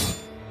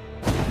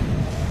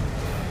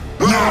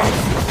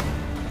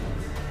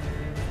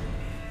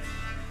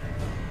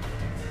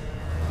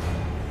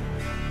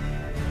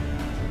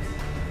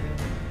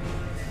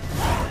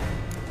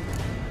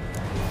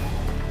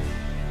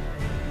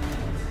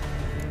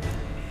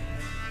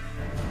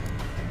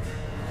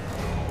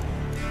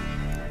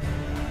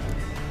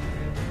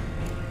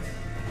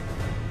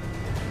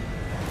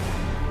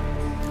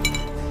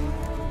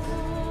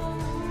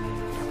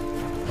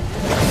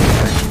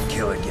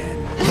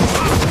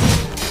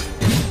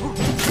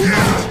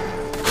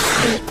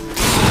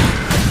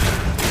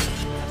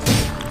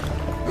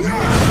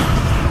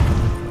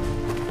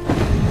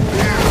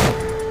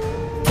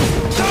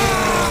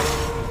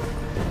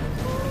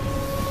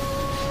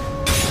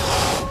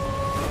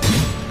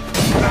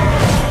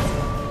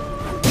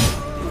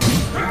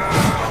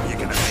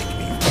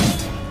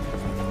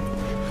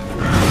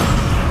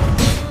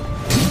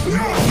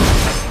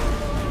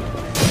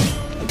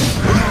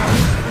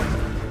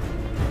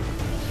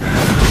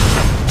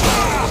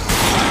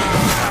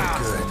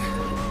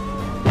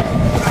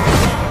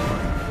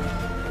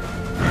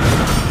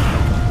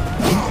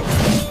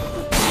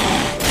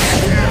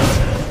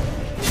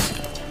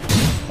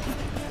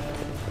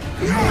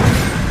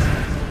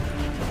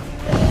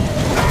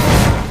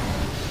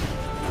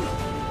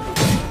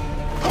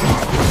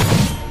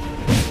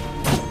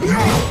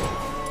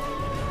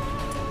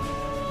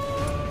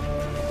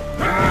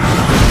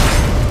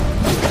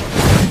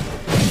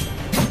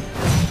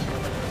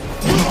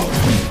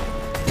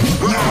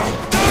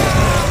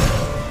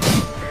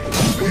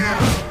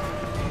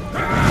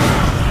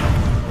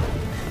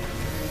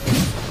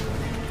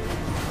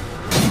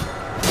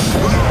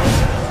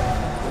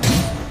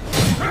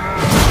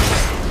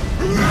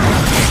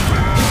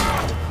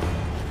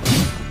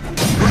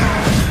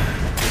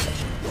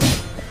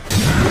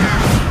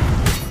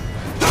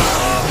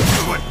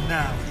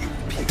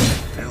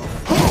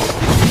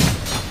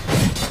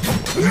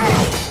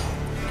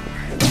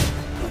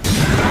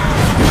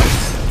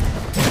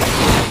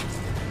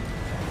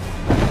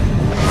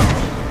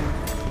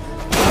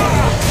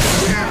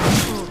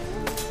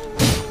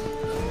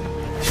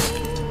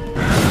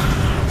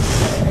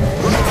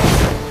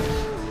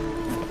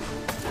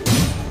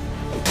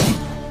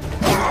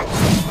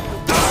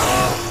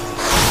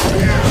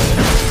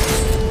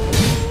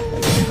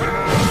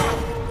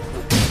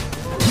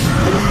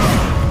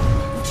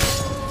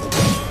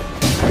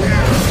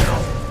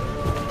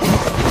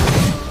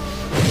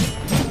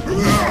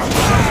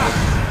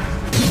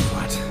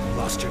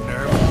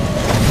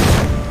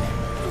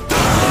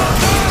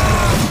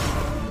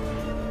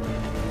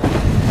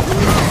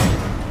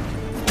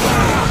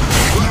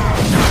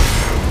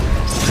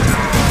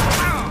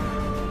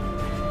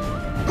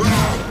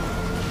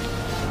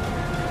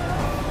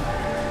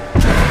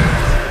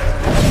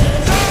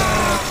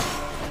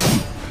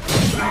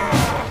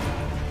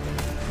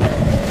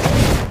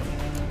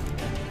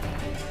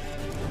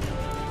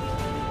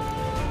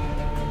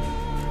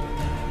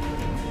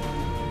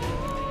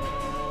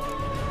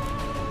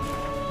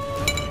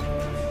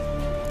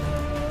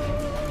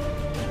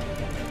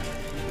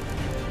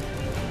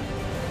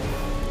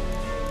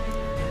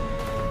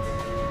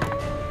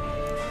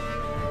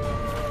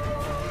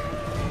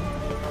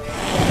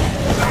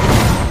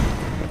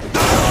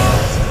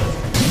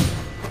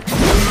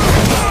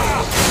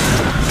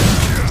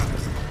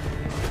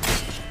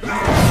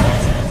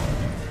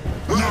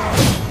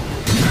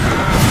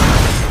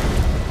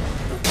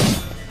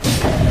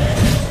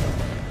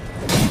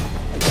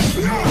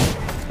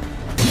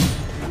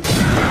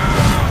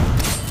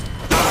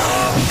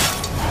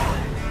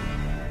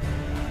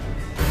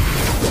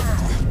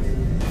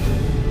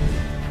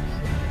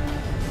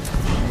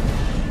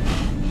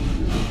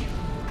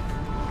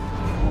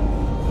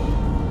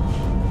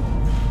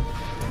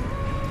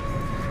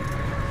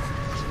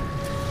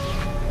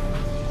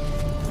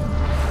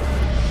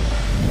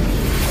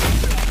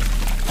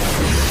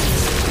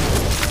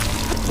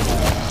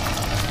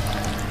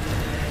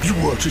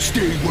 to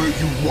stay where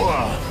you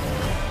were.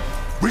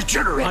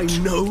 Regenerate! I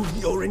know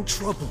you're in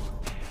trouble.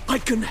 I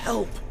can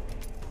help.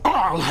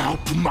 I'll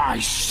help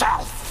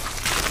myself!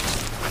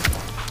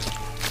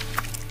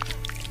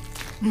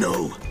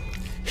 No,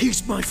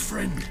 he's my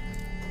friend.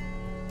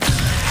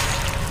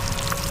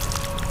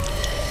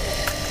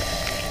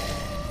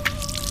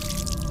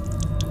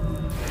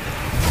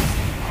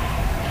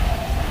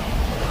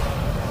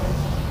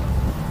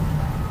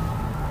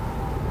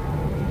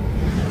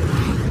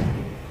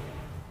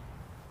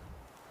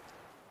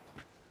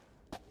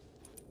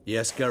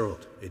 Yes,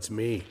 Geralt, it's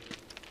me.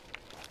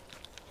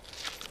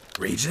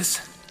 Regis?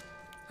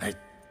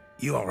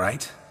 You all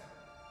right?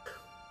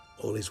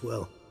 All is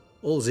well.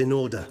 All's in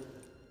order.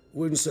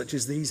 Wounds such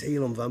as these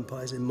heal on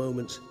vampires in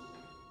moments.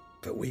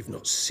 But we've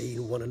not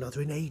seen one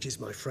another in ages,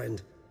 my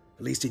friend.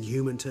 At least in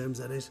human terms,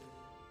 that is.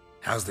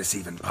 How's this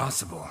even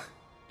possible?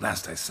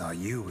 Last I saw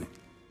you...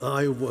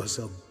 I was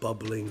a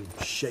bubbling,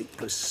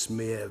 shapeless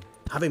smear,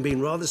 having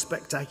been rather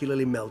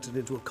spectacularly melted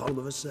into a column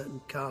of a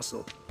certain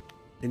castle.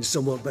 In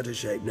somewhat better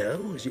shape now,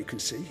 as you can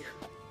see.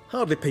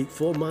 Hardly peak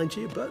form, mind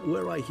you, but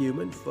were I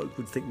human, folk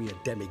would think me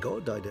a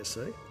demigod, I dare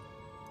say.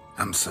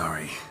 I'm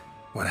sorry.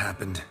 What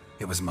happened,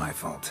 it was my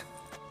fault.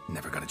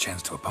 Never got a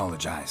chance to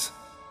apologize.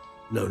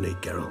 No need,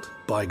 Geralt.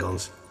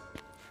 Bygones.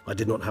 I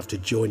did not have to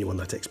join you on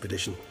that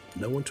expedition.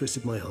 No one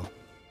twisted my arm.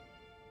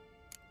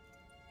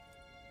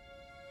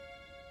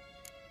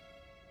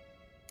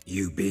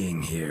 You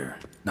being here,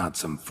 not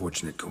some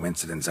fortunate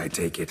coincidence, I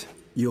take it.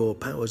 Your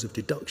powers of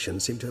deduction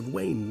seem to have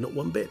waned not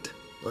one bit.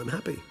 I'm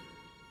happy.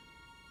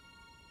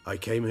 I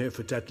came here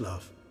for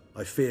Detlef.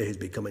 I fear he's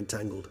become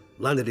entangled,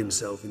 landed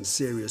himself in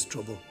serious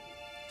trouble.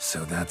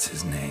 So that's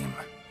his name.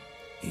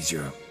 He's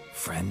your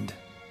friend?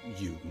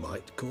 You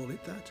might call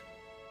it that.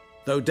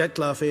 Though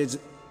Detlef is...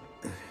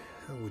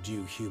 how would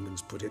you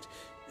humans put it?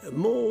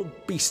 More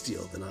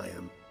bestial than I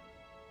am.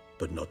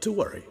 But not to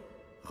worry.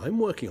 I'm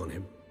working on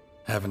him.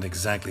 Haven't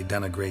exactly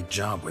done a great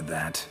job with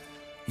that.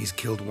 He's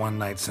killed one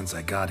knight since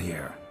I got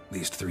here. At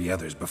least 3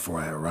 others before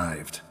I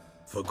arrived.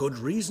 For good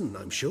reason,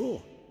 I'm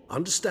sure.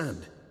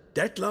 Understand,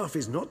 Detlef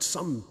is not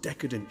some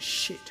decadent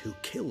shit who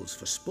kills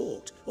for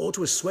sport, or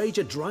to assuage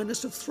a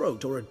dryness of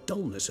throat or a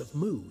dullness of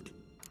mood.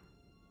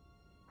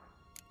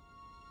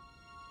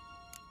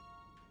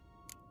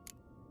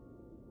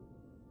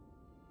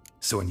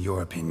 So in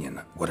your opinion,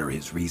 what are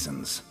his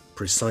reasons?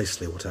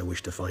 Precisely what I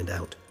wish to find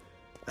out.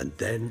 And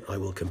then I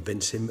will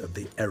convince him of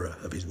the error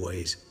of his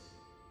ways.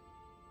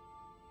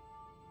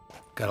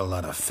 Got a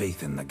lot of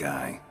faith in the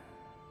guy.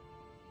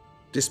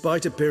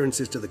 Despite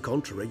appearances to the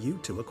contrary, you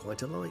two are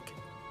quite alike.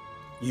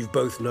 You've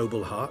both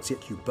noble hearts,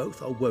 yet you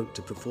both are wont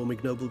to perform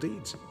ignoble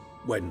deeds.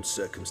 When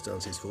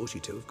circumstances force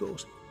you to, of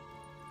course.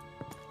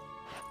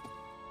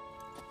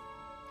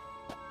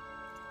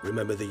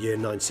 Remember the year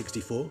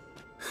 964?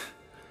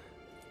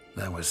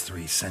 That was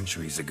 3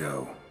 centuries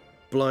ago.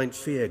 Blind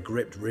fear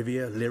gripped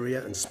Rivia,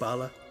 Lyria, and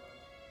Spala.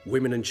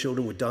 Women and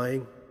children were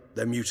dying.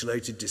 Their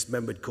mutilated,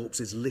 dismembered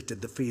corpses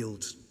littered the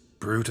fields.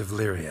 Brute of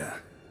Lyria.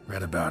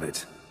 Read about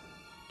it.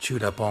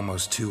 Chewed up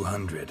almost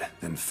 200,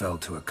 then fell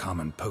to a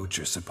common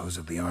poacher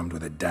supposedly armed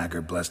with a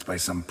dagger blessed by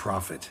some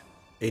prophet.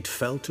 It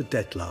fell to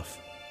Detlef,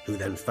 who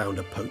then found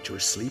a poacher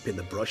asleep in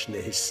the brush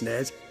near his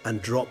snares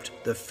and dropped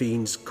the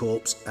fiend's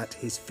corpse at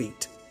his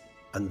feet.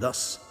 And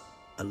thus,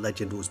 a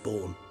legend was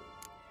born.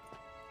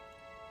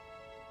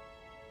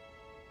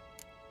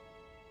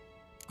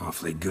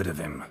 Awfully good of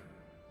him.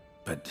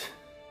 But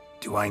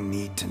do I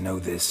need to know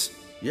this?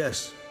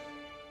 Yes.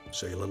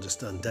 So you'll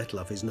understand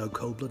Detlef is no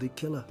cold-blooded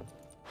killer.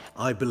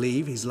 I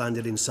believe he's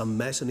landed in some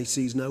mess and he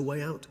sees no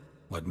way out.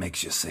 What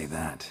makes you say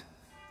that?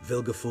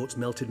 Vilgefortz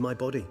melted my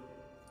body.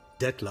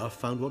 Detlef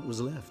found what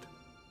was left.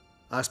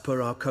 As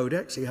per our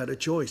codex, he had a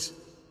choice.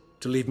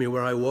 To leave me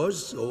where I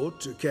was, or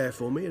to care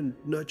for me and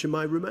nurture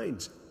my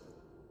remains.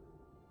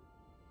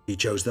 He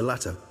chose the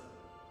latter.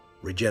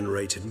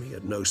 Regenerated me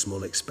at no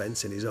small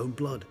expense in his own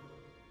blood.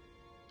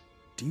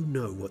 Do you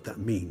know what that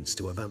means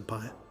to a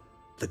vampire?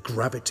 The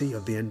gravity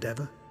of the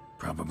endeavor?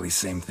 Probably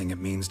same thing it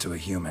means to a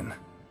human.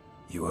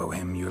 You owe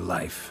him your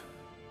life.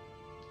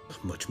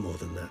 Much more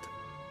than that.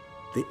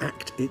 The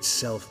act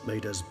itself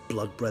made us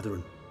blood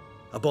brethren.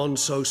 A bond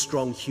so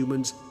strong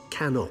humans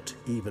cannot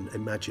even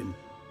imagine.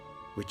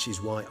 Which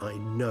is why I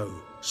know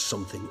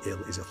something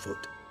ill is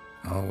afoot.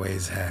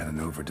 Always had an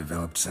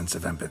overdeveloped sense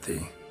of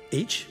empathy.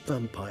 Each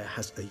vampire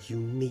has a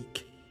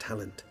unique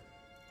talent.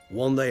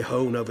 One they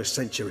hone over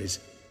centuries.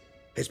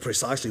 It's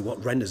precisely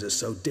what renders us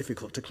so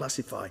difficult to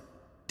classify.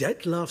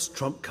 Detlef's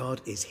trump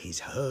card is his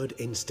herd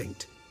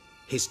instinct.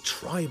 His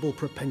tribal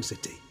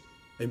propensity.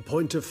 In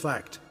point of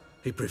fact,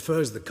 he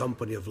prefers the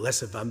company of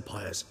lesser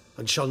vampires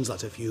and shuns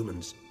that of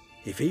humans.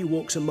 If he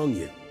walks among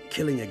you,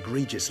 killing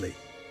egregiously,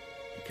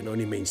 it can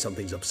only mean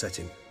something's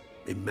upsetting,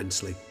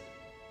 immensely.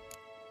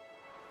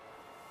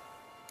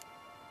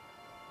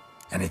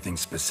 Anything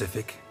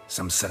specific?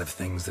 Some set of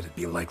things that'd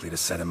be likely to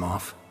set him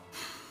off?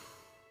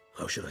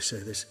 How should I say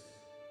this?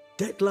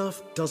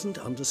 Detlef doesn't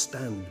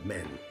understand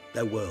men,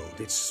 their world,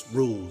 its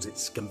rules,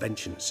 its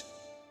conventions.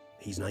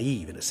 He's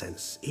naive in a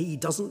sense. He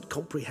doesn't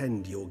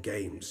comprehend your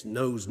games,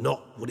 knows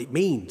not what it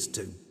means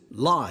to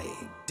lie,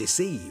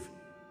 deceive.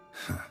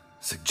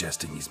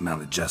 Suggesting he's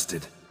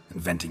maladjusted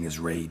and venting his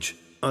rage.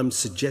 I'm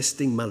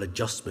suggesting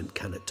maladjustment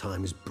can at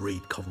times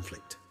breed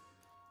conflict.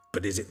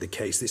 But is it the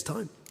case this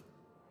time?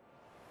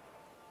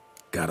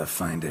 Gotta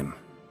find him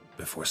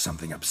before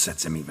something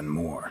upsets him even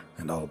more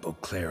and all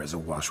Beauclair is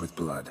awash with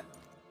blood.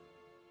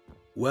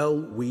 Well,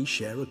 we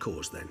share a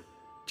cause then.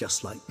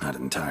 Just like... Not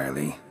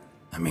entirely.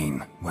 I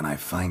mean, when I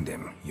find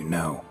him, you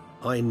know.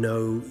 I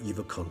know you've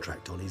a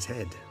contract on his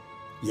head.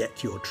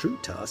 Yet your true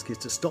task is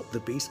to stop the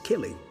beast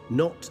killing,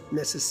 not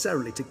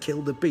necessarily to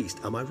kill the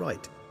beast, am I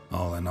right?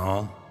 All in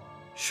all,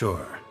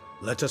 sure.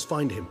 Let us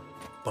find him.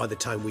 By the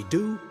time we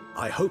do,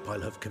 I hope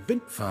I'll have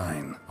convinced...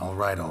 Fine, all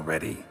right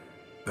already.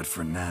 But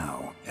for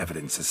now,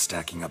 evidence is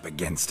stacking up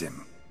against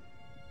him.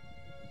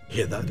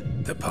 Hear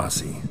that? The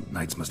posse.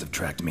 Knights must have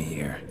tracked me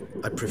here.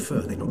 I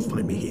prefer they not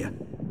find me here.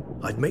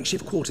 I've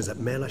makeshift quarters at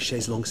Mère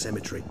Lachaise Long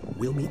Cemetery.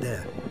 We'll meet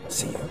there.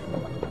 See you.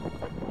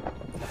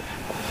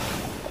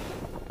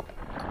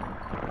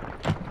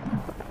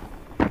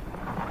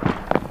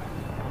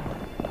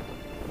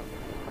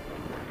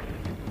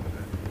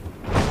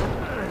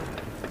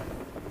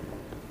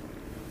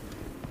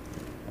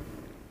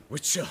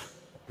 Witcher,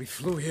 we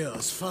flew here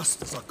as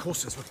fast as our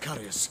courses would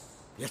carry us.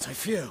 Yet I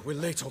fear we're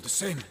late all the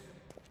same.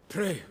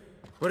 Pray,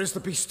 where is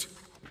the beast?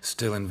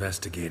 Still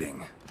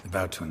investigating.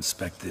 About to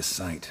inspect this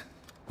site.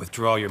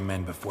 Withdraw your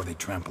men before they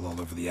trample all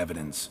over the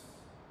evidence.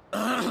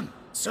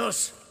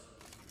 Sirs,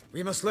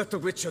 we must let the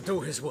Witcher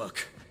do his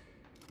work.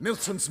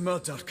 Milton's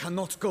murder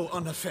cannot go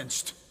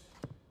unavenged.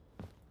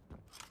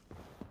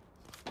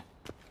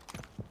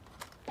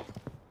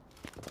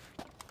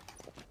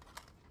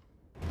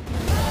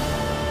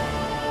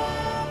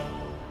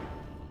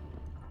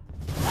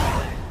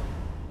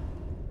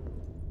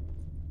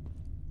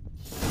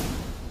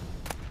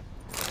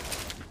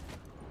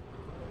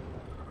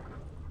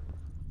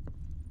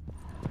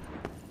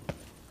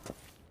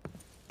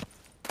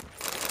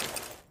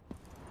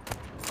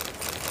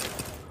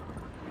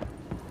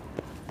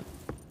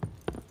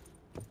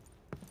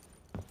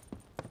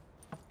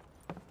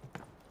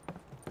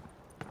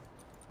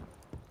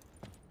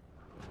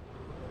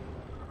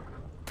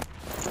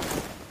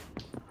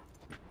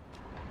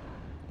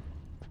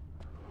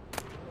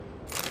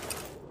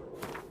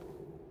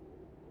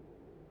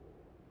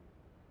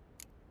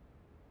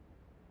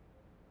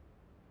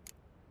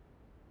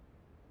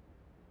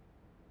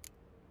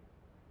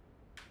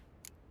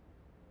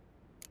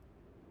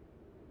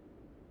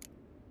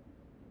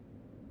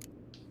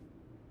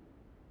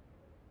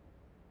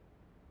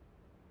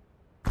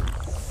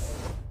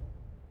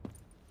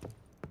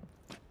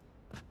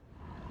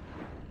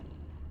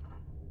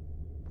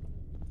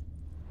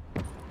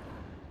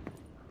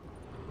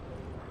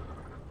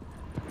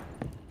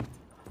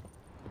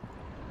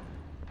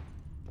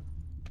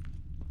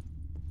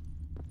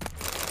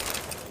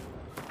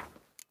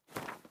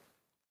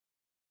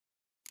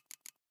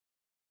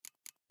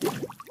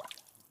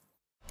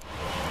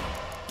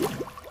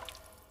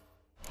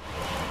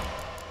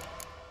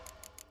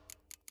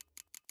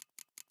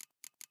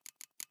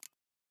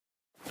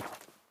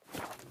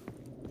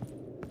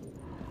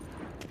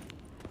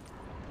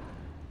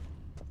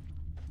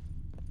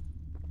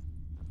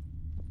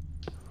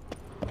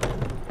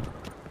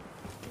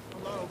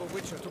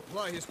 Witcher to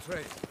ply his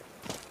trade.